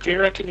 Do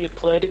you reckon you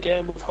played a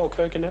game with Hulk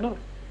Hogan in it?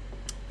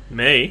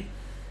 Me?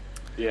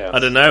 Yeah. I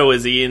don't know,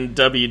 was he in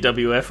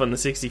WWF on the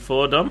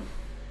 64, Dom?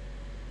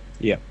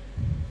 Yep.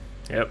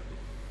 Yep.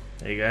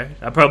 There you go.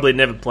 I probably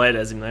never played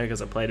as him though,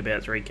 because I played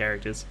about 3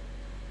 characters.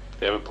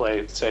 You ever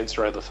played Saints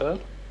Row the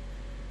Third?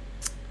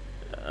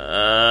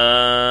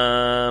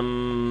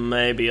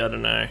 Maybe, I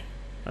don't know.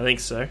 I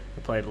think so.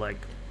 I played like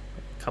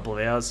a couple of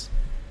hours.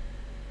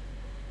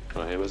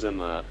 Oh, he was in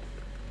that.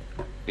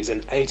 He's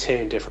in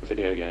 18 different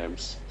video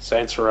games.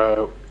 Saints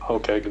Row,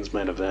 Hulk Hogan's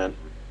Main Event,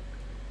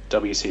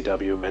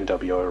 WCW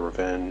NWO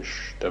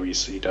Revenge,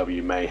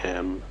 WCW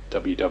Mayhem,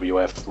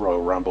 WWF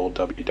Royal Rumble,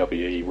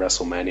 WWE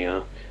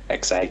WrestleMania,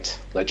 X8,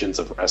 Legends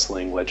of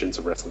Wrestling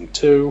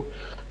 2,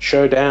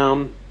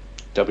 Showdown,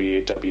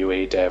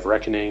 WWE Day of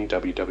Reckoning,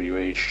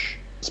 WWE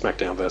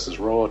SmackDown vs.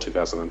 Raw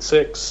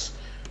 2006,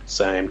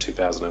 same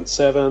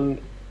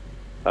 2007,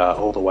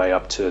 all the way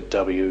up to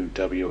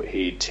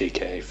WWE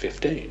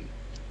TK15.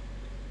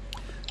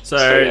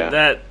 So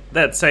yeah.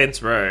 that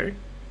Saints Row,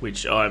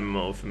 which I'm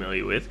more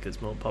familiar with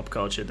because more pop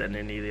culture than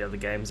any of the other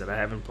games that I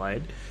haven't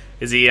played,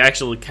 is he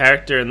actual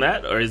character in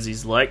that, or is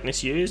his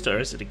likeness used, or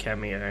is it a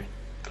cameo?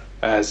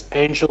 As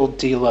Angel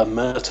de la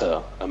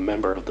Muerta, a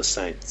member of the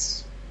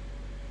Saints.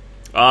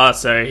 Ah,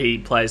 so he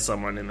plays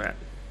someone in that.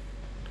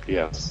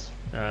 Yes.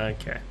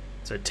 Okay.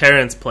 So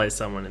Terrence plays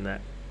someone in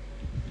that.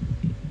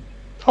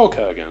 Hulk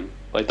Hogan.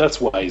 Like,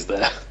 that's why he's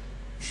there.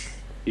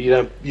 You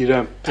don't Do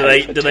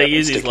pay for they Terrence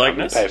use to his come,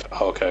 likeness? you pay for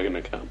Hulk Hogan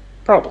to come.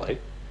 Probably.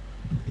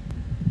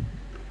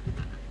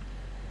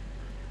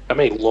 How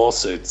many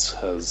lawsuits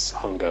has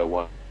Hongo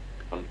won?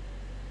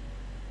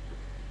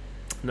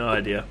 No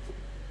idea.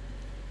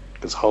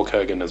 Because Hulk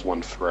Hogan has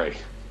won 3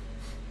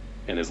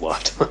 in his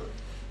lifetime.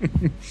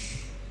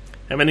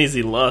 How many has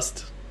he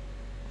lost?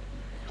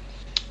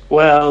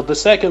 Well, the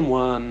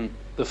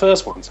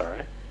first one,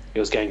 he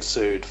was getting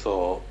sued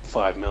for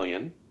 $5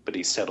 million, but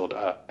he settled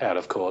out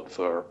of court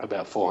for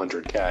about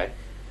 $400K.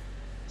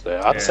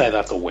 So I'd say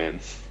that's a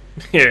win.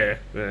 Yeah.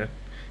 If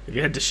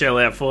you had to shell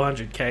out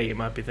 $400K, you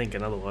might be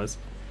thinking otherwise.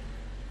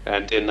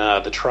 And in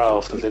the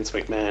trial for Vince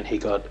McMahon, he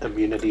got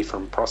immunity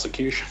from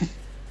prosecution.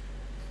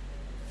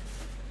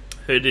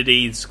 Who did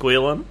he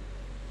squeal on?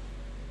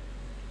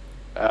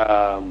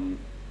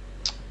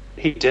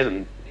 He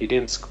didn't. He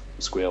didn't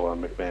squeal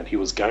on McMahon. He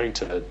was going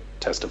to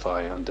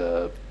testify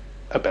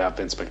about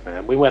Vince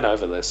McMahon. We went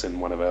over this in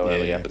one of our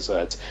early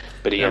episodes,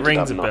 but he ended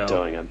up not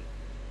doing it.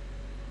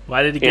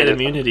 Why did he get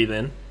immunity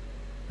then?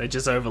 They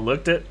just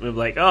overlooked it? We were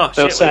like, oh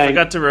shit, we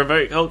forgot to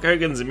revoke Hulk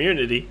Hogan's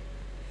immunity.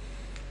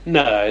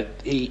 No,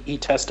 he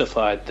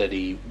testified that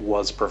he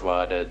was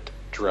provided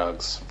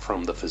drugs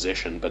from the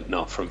physician, but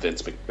not from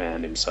Vince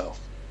McMahon himself.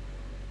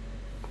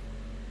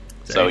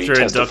 So he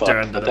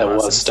testified that there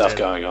was stuff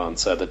going on.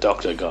 So the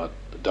doctor got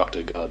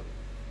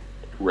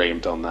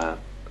reamed on that,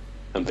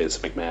 and Vince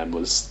McMahon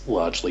was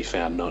largely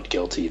found not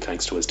guilty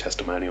thanks to his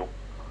testimonial.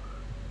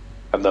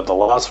 And then the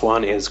last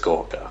one is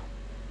Gorka.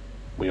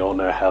 We all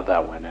know how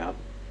that went out.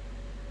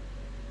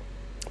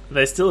 Are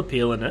they still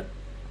appealing it?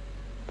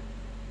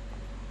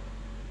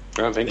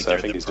 I don't think so. I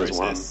think he's just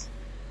won.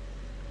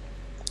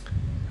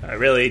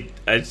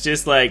 It's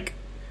just like,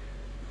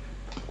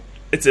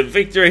 it's a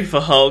victory for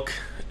Hulk,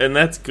 and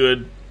that's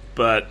good,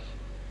 but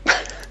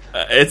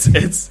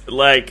it's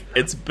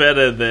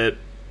better that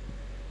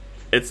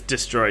it's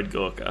destroyed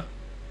Gorka.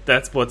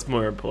 That's what's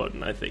more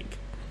important, I think.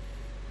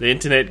 The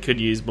internet could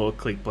use more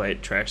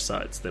clickbait trash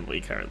sites than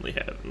we currently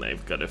have, and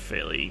they've got a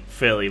fairly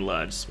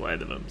large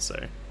swathe of them,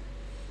 so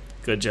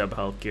good job,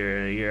 Hulk.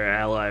 You're an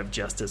ally of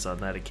justice on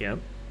that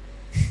account.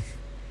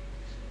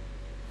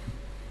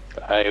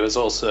 He was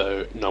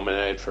also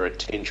nominated for a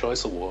Teen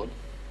Choice Award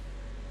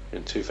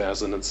in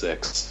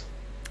 2006.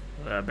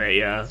 I bet,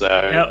 yeah.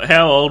 So,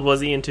 how old was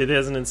he in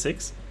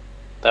 2006?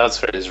 That was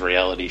for his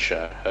reality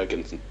show.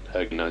 Hogan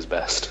Knows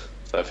Best.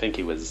 So I think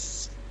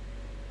he's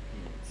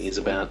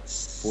about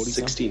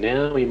 60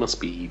 now. He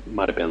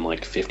might have been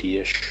like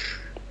 50-ish.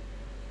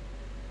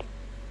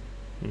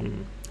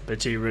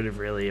 But he would have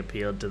really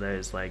appealed to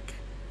those like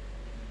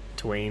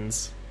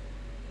tweens,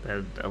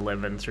 that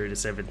 11 through to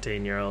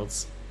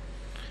 17-year-olds.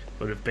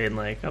 Would have been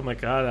like, oh my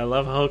god, I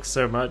love Hulk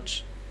so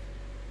much.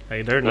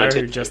 I don't know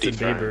who Justin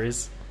Bieber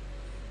is.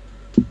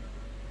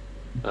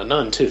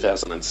 Not in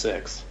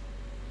 2006.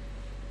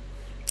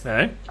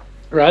 No?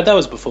 Right, that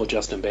was before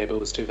Justin Bieber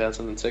was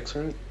 2006,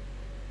 right?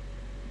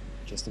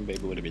 Justin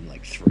Bieber would have been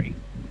like 3.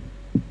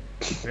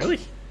 Really?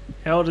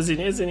 How old is he?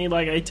 Isn't he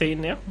like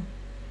 18 now?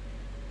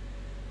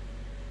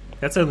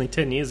 That's only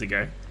 10 years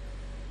ago.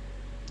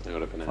 It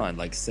would have been fine,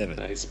 like 7.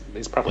 No, he's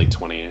probably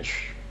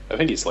 20-ish. I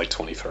think he's like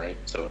 23,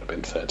 so it would have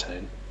been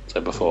 13. So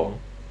before.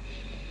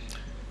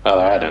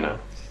 I don't know.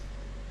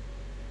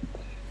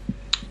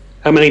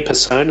 How many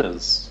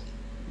personas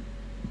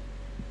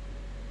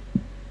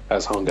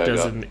has Hongo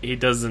got? He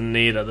doesn't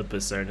need other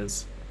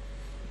personas.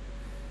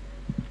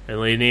 He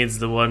only needs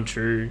the one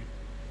true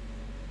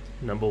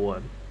number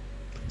one.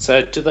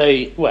 So do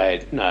they...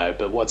 Wait, no,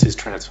 but what's his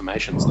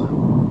transformations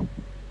then?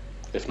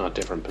 If not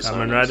different personas.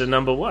 Kamen Rider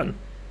number 1.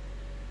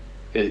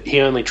 He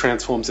only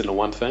transforms into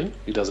one thing?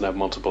 He doesn't have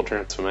multiple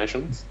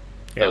transformations?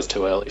 Yep. That was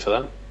too early for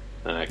that?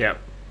 Okay.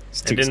 Yep.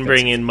 It didn't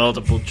bring in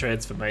multiple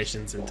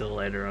transformations until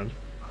later on.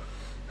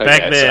 Okay,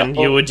 back then,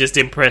 you were just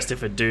impressed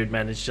if a dude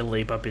managed to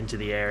leap up into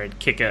the air and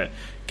kick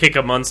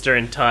a monster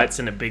in tights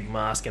and a big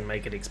mask and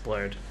make it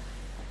explode.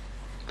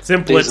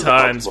 Simpler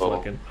times,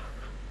 fucking.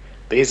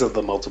 These are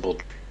the multiple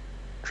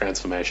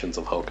transformations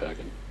of Hulk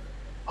Hogan.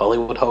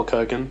 Hollywood Hulk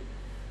Hogan,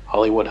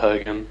 Hollywood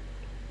Hogan,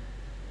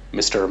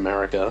 Mr.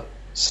 America,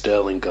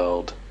 Sterling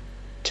Gold,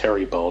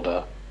 Terry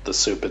Boulder, the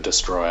Super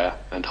Destroyer,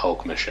 and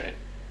Hulk Machine.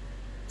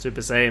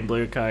 Super Saiyan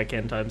Blue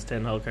Kaioken times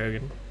 10 Hulk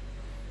Hogan.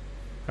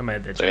 I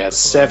made that. So he has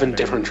 7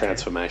 different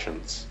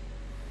transformations.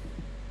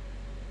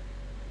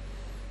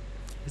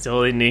 So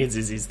all he needs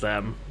is his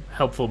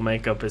helpful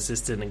makeup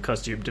assistant and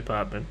costume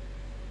department.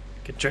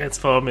 Can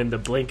transform in the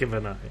blink of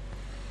an eye.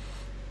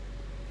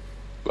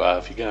 Well,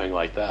 if you're going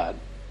like that,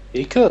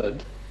 he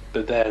could,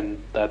 but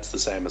then that's the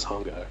same as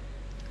Hongo.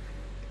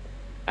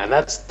 And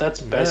that's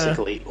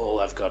basically all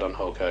I've got on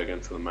Hulk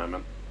Hogan for the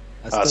moment.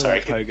 I still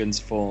like Hogan's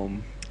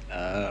form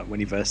when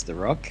he versed The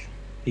Rock.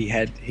 He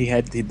had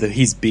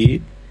his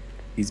beard.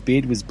 His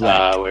beard was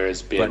black, where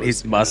his beard but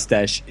his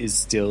mustache is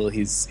still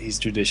his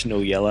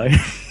traditional yellow.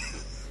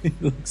 He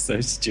looks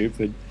so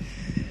stupid.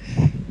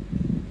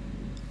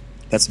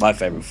 That's my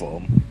favorite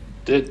form.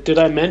 Did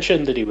I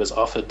mention that he was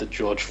offered the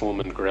George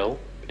Foreman grill,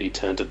 but he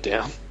turned it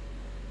down?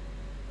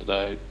 Did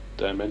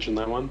I mention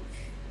that one?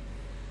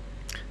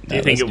 Do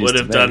you think it would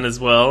have done as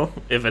well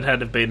if it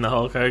had been the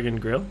Hulk Hogan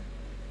grill?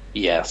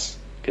 Yes,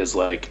 because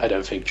I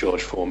don't think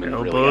George Foreman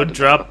Elbow really had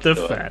drop the to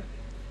do it. fat.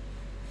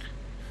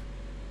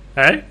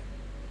 Hey?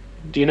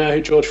 Do you know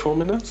who George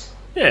Foreman is?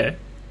 Yeah.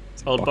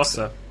 Old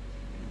boxer.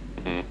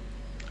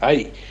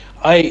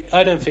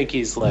 I don't think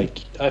he's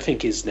I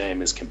think his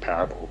name is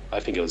comparable. I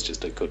think it was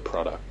just a good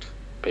product.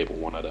 People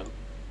wanted it.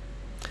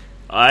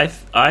 I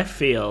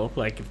feel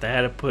like if they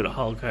had to put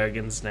Hulk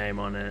Hogan's name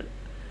on it,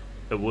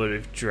 it would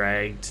have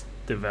dragged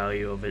the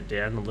value of it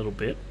down a little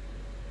bit.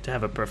 To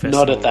have a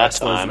professional Not at that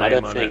wrestler's time. I name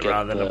don't on think it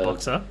rather than a the-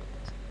 boxer.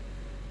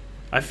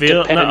 I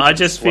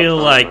just What feel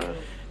time, like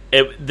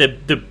right?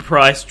 the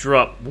price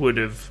drop would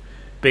have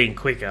been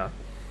quicker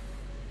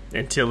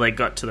until they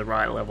got to the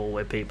right level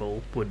where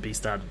people would be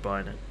started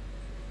buying it.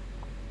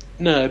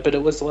 No, but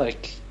it was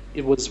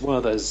one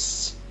of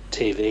those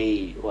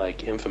TV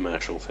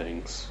infomercial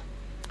things.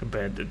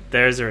 But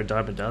theirs are a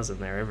dime a dozen.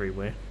 They're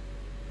everywhere.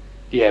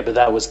 Yeah, but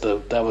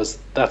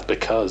that's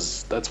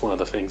because that's one of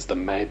the things that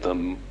made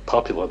them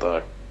popular,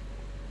 though.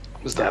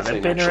 Was that They've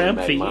thing been actually around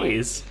made for money.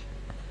 years.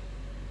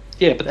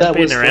 Yeah, but They've that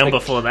been was around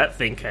before that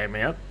thing came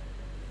out.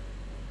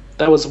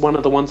 That was one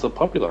of the ones that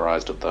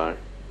popularized it, though.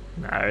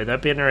 No,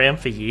 they've been around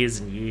for years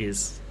and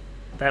years.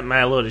 That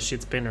mail order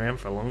shit's been around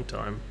for a long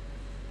time.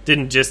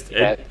 Didn't just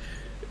Yeah.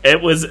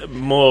 it was a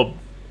more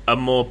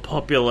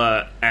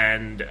popular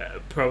and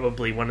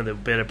probably one of the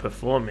better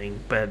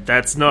performing, but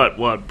that's not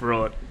what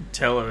brought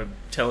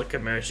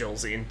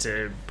telecommercials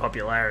into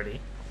popularity.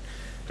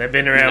 They've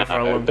been around for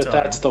a long but time.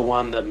 that's the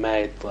one that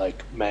made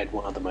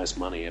one of the most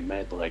money. It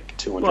made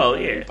 200 Well,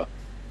 million. yeah. But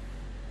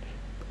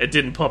It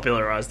didn't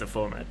popularize the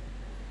format.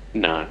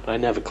 no, I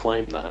never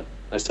claimed that.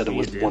 I said it You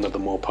was did. one of the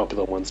more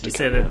popular ones to You come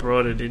said it out.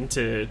 brought it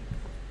into.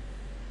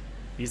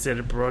 You said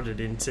it brought it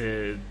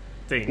into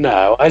thing.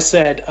 No, I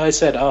said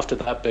after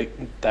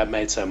that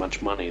made so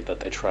much money that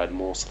they tried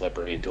more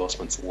celebrity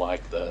endorsements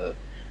like the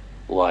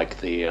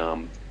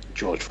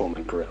George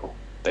Foreman grill.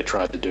 They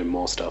tried to do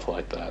more stuff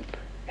like that.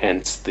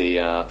 Hence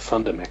the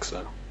Thunder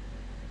Mixer.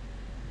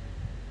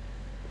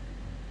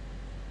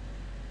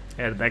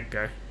 How did that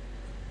go?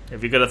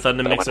 Have you got a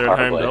Thunder That went Mixer at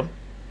home, horribly.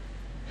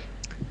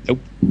 Dom?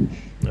 Nope.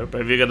 Nope.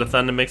 Have you got a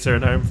Thunder Mixer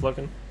at home,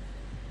 Flocken?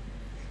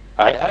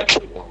 I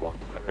actually want one.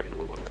 I really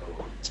want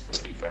one. It's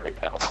supposed to be very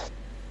powerful.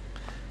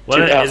 What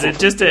Too is powerful it? for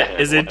Just me to a?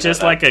 handle. Is I it know just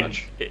that like a?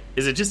 much.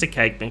 Is it just a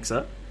cake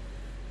mixer?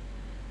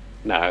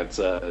 No, it's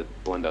a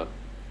blender.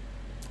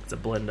 It's a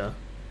blender.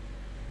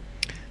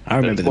 I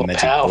remember It's the more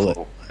Magic powerful.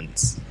 Bullet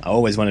ones. I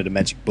always wanted a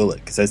Magic Bullet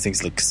because those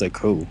things look so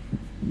cool.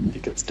 You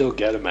can still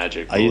get a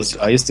magic. I used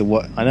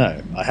to. I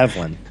know. I have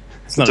one.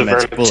 It's not It's a a very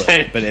Magic Bullet,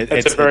 obtain- but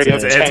it's a very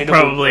It's Obtainable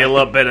probably a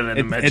lot better than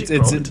a Magic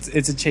Bullet.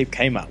 it's a cheap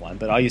Kmart one,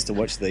 but I used to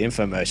watch the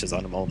infomercials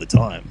on them all the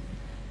time.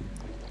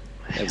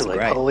 It was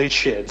great. Holy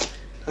shit!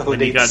 when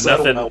you got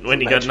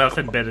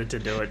nothing better to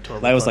do at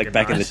 12 That was o'clock like at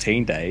back in the night.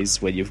 teen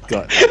days where you've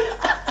got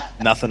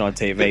nothing on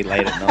TV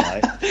late at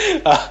night.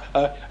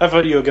 I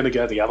thought you were going to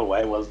go the other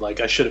way. Was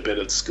I should have been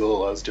at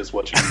school. I was just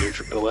watching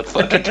Nutribullet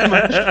fucking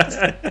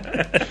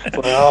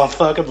commercials. Oh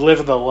fuck! I'm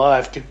living the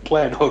life,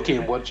 playing hooky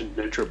and watching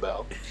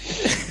Nutribell.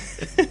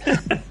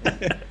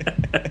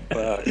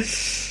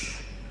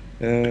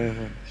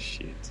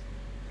 Shit.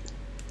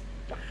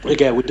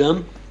 Okay, we're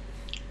done.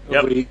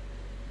 Yep. We,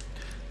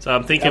 So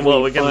I'm thinking have what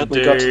we we're going to finally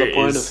do got to the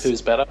point of is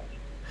who's better.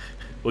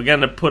 we're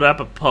going to put up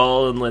a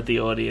poll and let the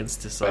audience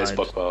decide.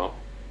 Facebook poll.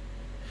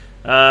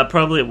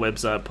 Probably a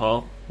website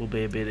poll will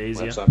be a bit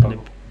easier. Website and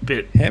poll. a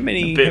bit, How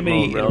many? a bit how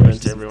many more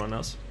relevant to iterations- everyone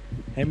else.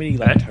 How many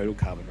Eh? total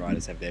Carbon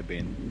Riders have there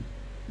been?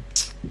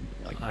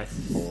 I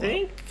four.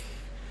 think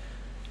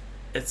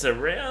it's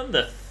around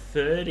the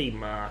 30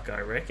 mark, I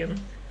reckon.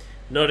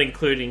 Not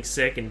including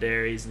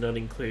secondaries, not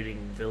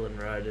including villain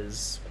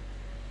riders.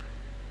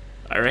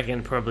 I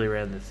reckon probably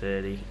around the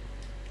 30.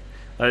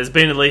 There's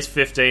been at least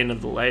 15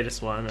 of the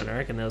latest one, and I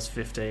reckon there was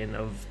 15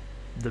 of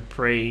the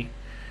pre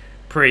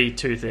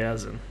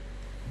 2000.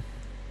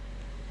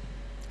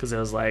 Because there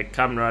was like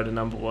Kamen Rider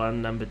number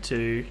 1, number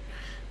 2,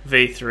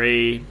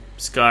 V3,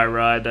 Sky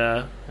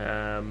Rider,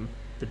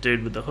 the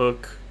dude with the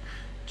hook,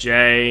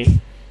 J.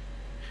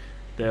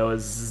 There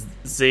was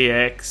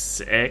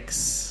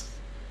ZXX.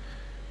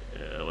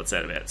 What's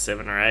that, about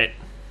 7 or 8?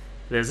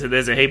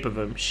 There's a heap of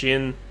them.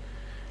 Shin,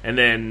 and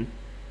then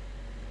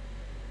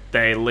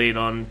they lead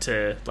on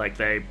to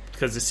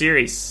because the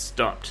series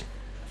stopped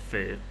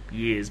for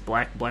years.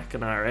 Black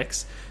and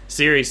RX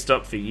series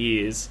stopped for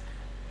years,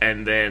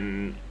 and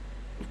then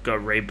got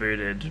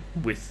rebooted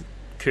with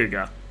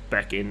Cougar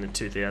back in the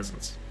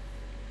 2000s.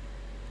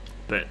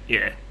 But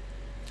yeah,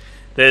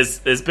 there's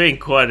been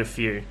quite a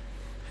few.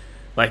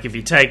 Like, if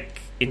you take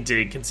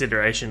into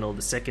consideration all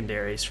the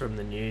secondaries from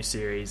the new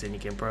series, and you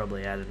can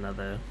probably add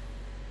another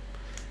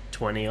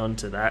 20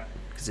 onto that,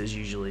 because there's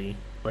usually,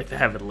 like, they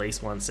have at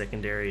least one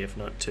secondary, if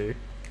not two.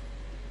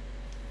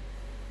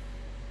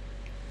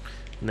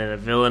 And then a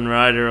villain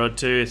rider or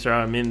two,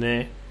 throw them in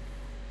there.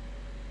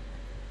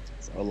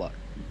 It's a lot.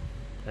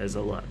 There's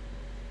a lot.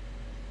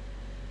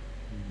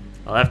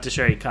 I'll have to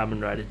show you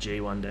Kamen Rider G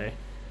one day.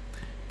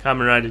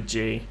 Kamen Rider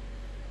G.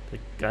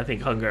 I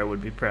think Hongo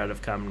would be proud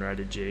of Kamen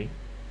Rider G.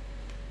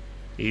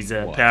 He's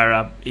a power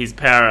up. His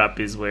power up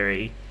is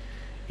where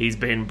he's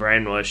been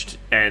brainwashed,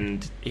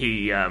 and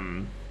he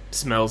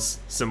smells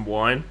some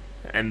wine,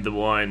 and the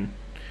wine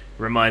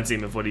reminds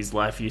him of what his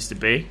life used to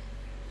be.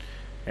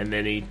 And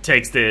then he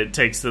takes the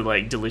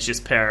like delicious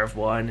power of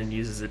wine and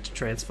uses it to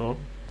transform.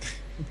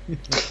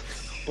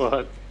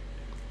 What?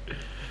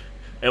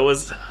 It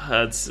was.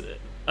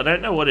 I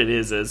don't know what it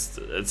is.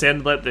 It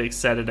sounded like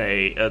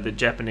the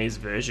Japanese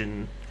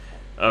version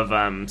of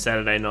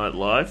Saturday Night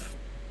Live.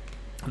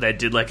 They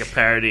did like a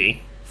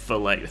parody for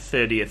like the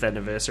 30th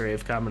anniversary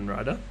of Kamen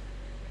Rider,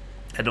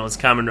 and it was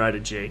Kamen Rider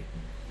G.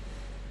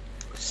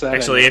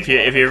 Actually, if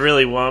you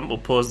really want, we'll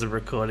pause the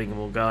recording and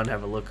we'll go and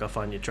have a look. I'll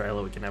find your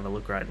trailer. We can have a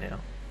look right now.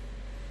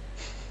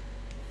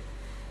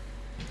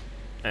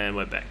 And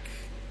we're back.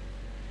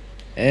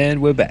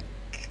 And we're back.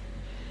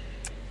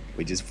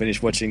 We just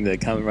finished watching the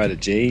Kamen Rider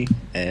G,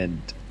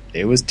 and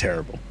it was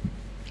terrible.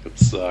 It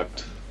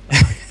sucked.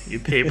 You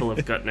people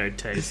have got no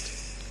taste.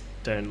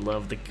 Don't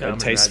love the Kamen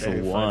taste Rider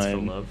for who fights for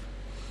wine. love.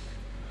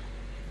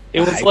 It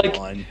was like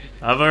wine.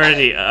 I'm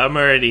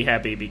already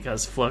happy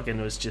because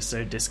Flocken was just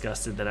so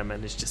disgusted that I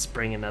managed to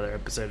spring another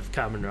episode of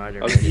Kamen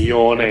Rider. I was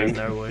yawning out of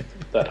nowhere.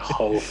 that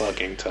whole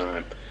fucking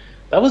time.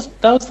 That was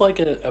like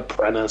a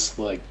apprentice,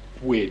 like,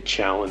 weird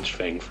challenge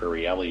thing for a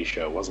reality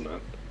show, wasn't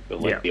it? But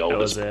like Yeah, the it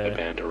oldest was a- boy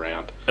band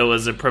around. It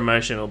was a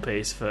promotional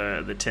piece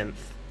for the 10th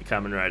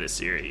Kamen Rider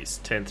series,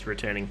 10th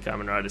returning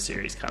Kamen Rider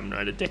series, Kamen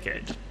Rider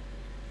Decade,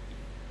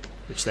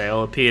 which they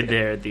all appeared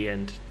there at the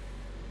end.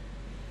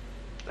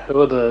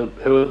 Who are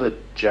the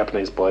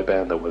Japanese boy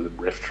band that were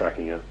riff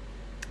tracking it?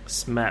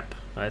 SMAP,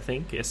 I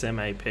think,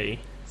 SMAP.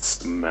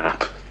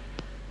 SMAP.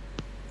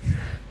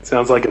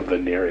 Sounds like a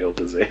venereal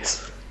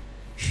disease.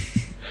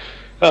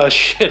 Oh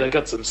shit! I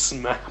got some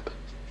SMAP.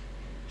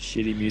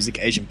 Shitty music,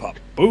 Asian pop.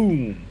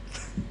 Boom!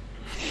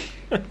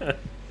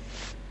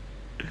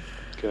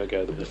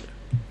 Go the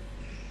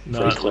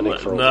Not, clinic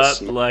for all not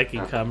this.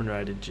 liking Kamen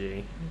Rider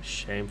G.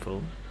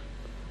 Shameful.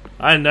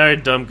 I know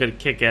Dom got a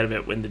kick out of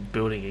it when the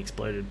building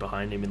exploded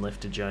behind him and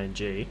left a giant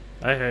G.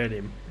 I heard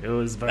him. It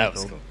was vocal. That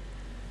was cool.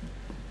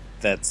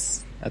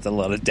 That's a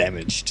lot of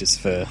damage just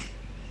for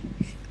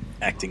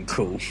acting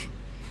cool.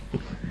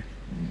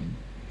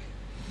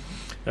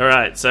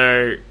 Alright,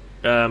 so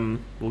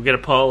we'll get a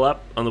poll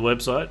up on the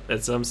website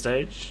at some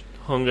stage.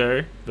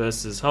 Hongo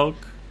versus Hulk.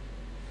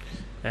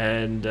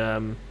 And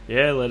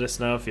yeah, let us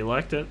know if you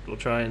liked it. We'll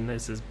try, and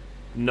this is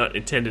not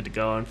intended to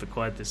go on for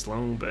quite this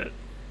long, but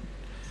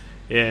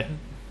yeah,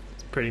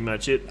 that's pretty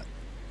much it.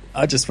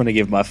 I just want to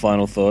give my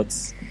final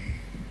thoughts.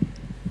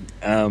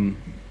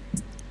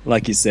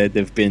 Like you said,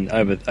 there've been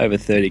over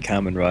 30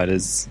 Kamen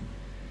Riders.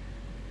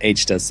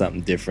 Each does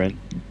something different.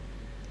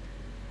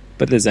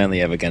 But there's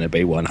only ever going to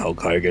be one Hulk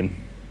Hogan.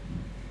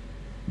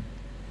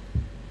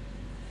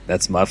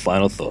 That's my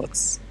final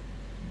thoughts.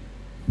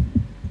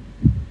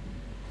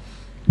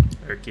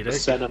 Okie A dokie.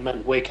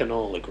 sentiment we can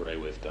all agree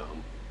with,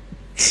 Dom.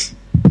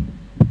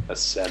 A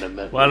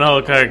sentiment. One we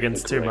Hulk can all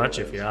Hogan's too agree much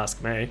with. if you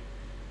ask me.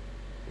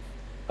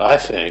 I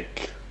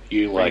think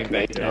you, like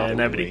me, Yeah, Dom,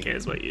 nobody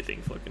cares what you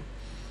think, fucking.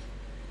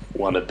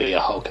 want to be a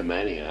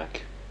Hulkamaniac.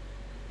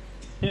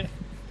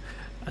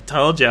 I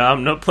told you,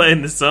 I'm not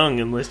playing the song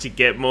unless you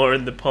get more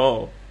in the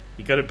poll.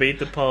 You gotta beat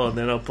the poll and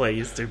then I'll play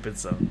your stupid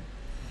song.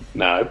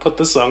 No, put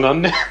the song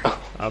on now.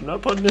 I'm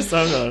not putting the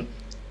song on.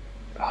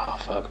 Oh,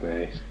 fuck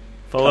me.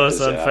 Follow Cut us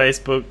this on out.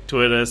 Facebook,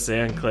 Twitter,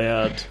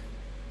 SoundCloud,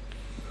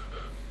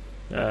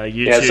 Yeah,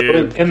 so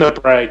YouTube. in the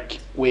break,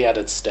 we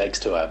added stakes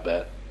to our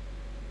bet.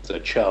 So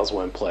Charles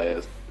won't play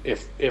it.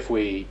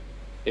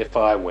 If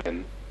I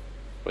win,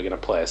 we're going to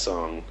play a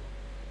song.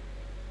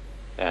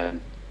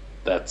 And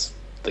that's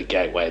the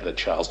gateway that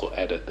Charles will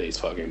edit these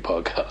fucking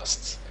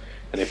podcasts.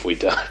 And if we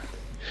don't,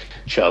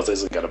 Charles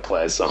isn't going to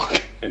play a song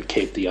and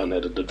keep the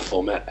unedited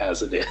format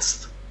as it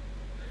is.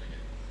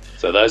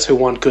 So those who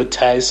want good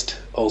taste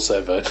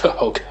also vote for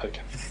Hulk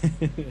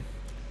Hogan.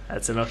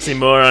 That's an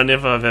oxymoron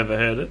if I've ever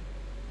heard it.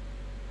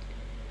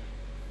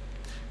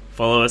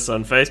 Follow us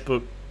on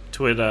Facebook,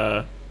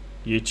 Twitter,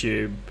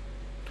 YouTube,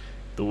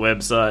 the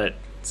website,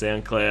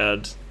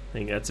 SoundCloud. I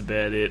think that's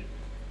about it.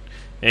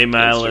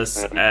 Email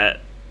us Instagram. at...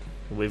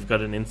 We've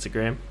got an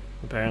Instagram,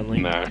 apparently.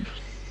 No.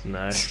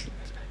 No.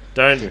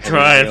 Don't have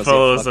try anything and else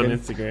follow yet, us on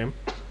fucking?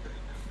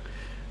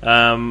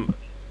 Instagram.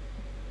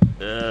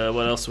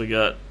 What else we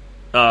got?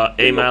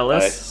 Email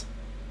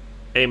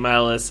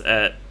Email us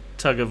at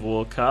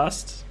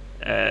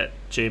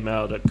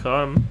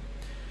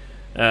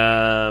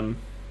tugofwarcast@gmail.com.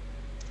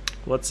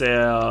 What's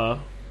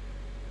our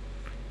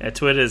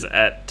Twitter's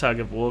at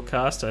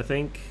tugofwarcast, I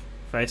think.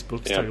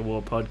 Facebook's Tug of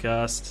War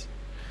Podcast.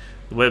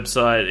 The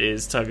website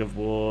is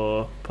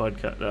tugofwar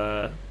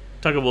podcast.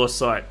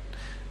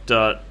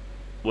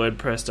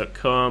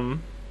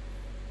 tugofwarsite.wordpress.com.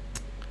 I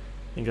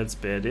think that's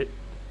about it.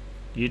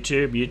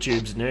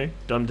 YouTube's new.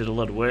 Dom did a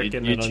lot of work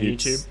getting it on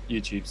YouTube.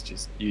 YouTube's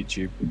just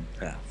YouTube.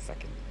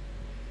 Fucking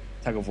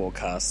Tug of War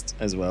cast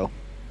as well.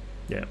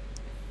 Yeah.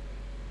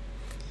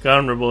 Go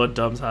and reward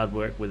Dom's hard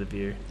work with a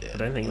view. Yeah. I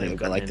don't think they've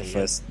got like the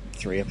first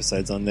 3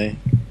 episodes on there.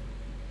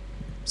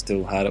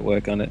 Still hard at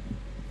work on it.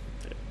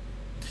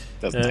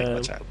 Doesn't take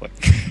much hard work.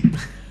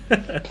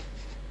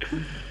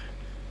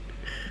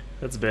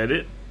 That's about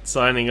it.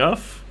 Signing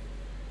off.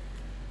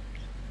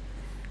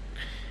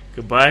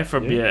 Goodbye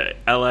from your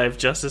LA of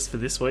Justice for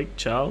this week,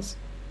 Charles.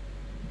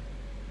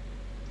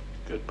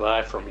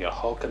 Goodbye from your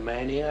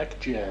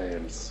Hulkamaniac,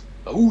 James.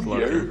 Oh,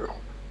 Flockin. yeah.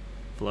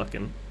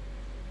 Flockin.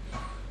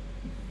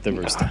 The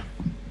rooster.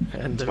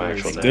 And the my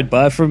actual rooster. name.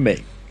 Goodbye from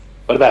me.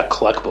 What about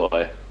Cluck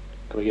Boy?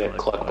 Can we get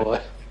Cluck Cluck Boy. Boy?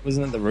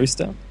 Wasn't it the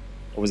rooster?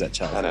 Or was that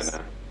Charles? I don't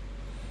know.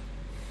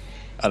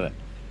 I don't know.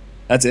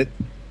 That's it.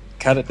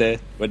 Cut it there.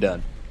 We're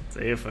done.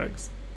 See you, folks.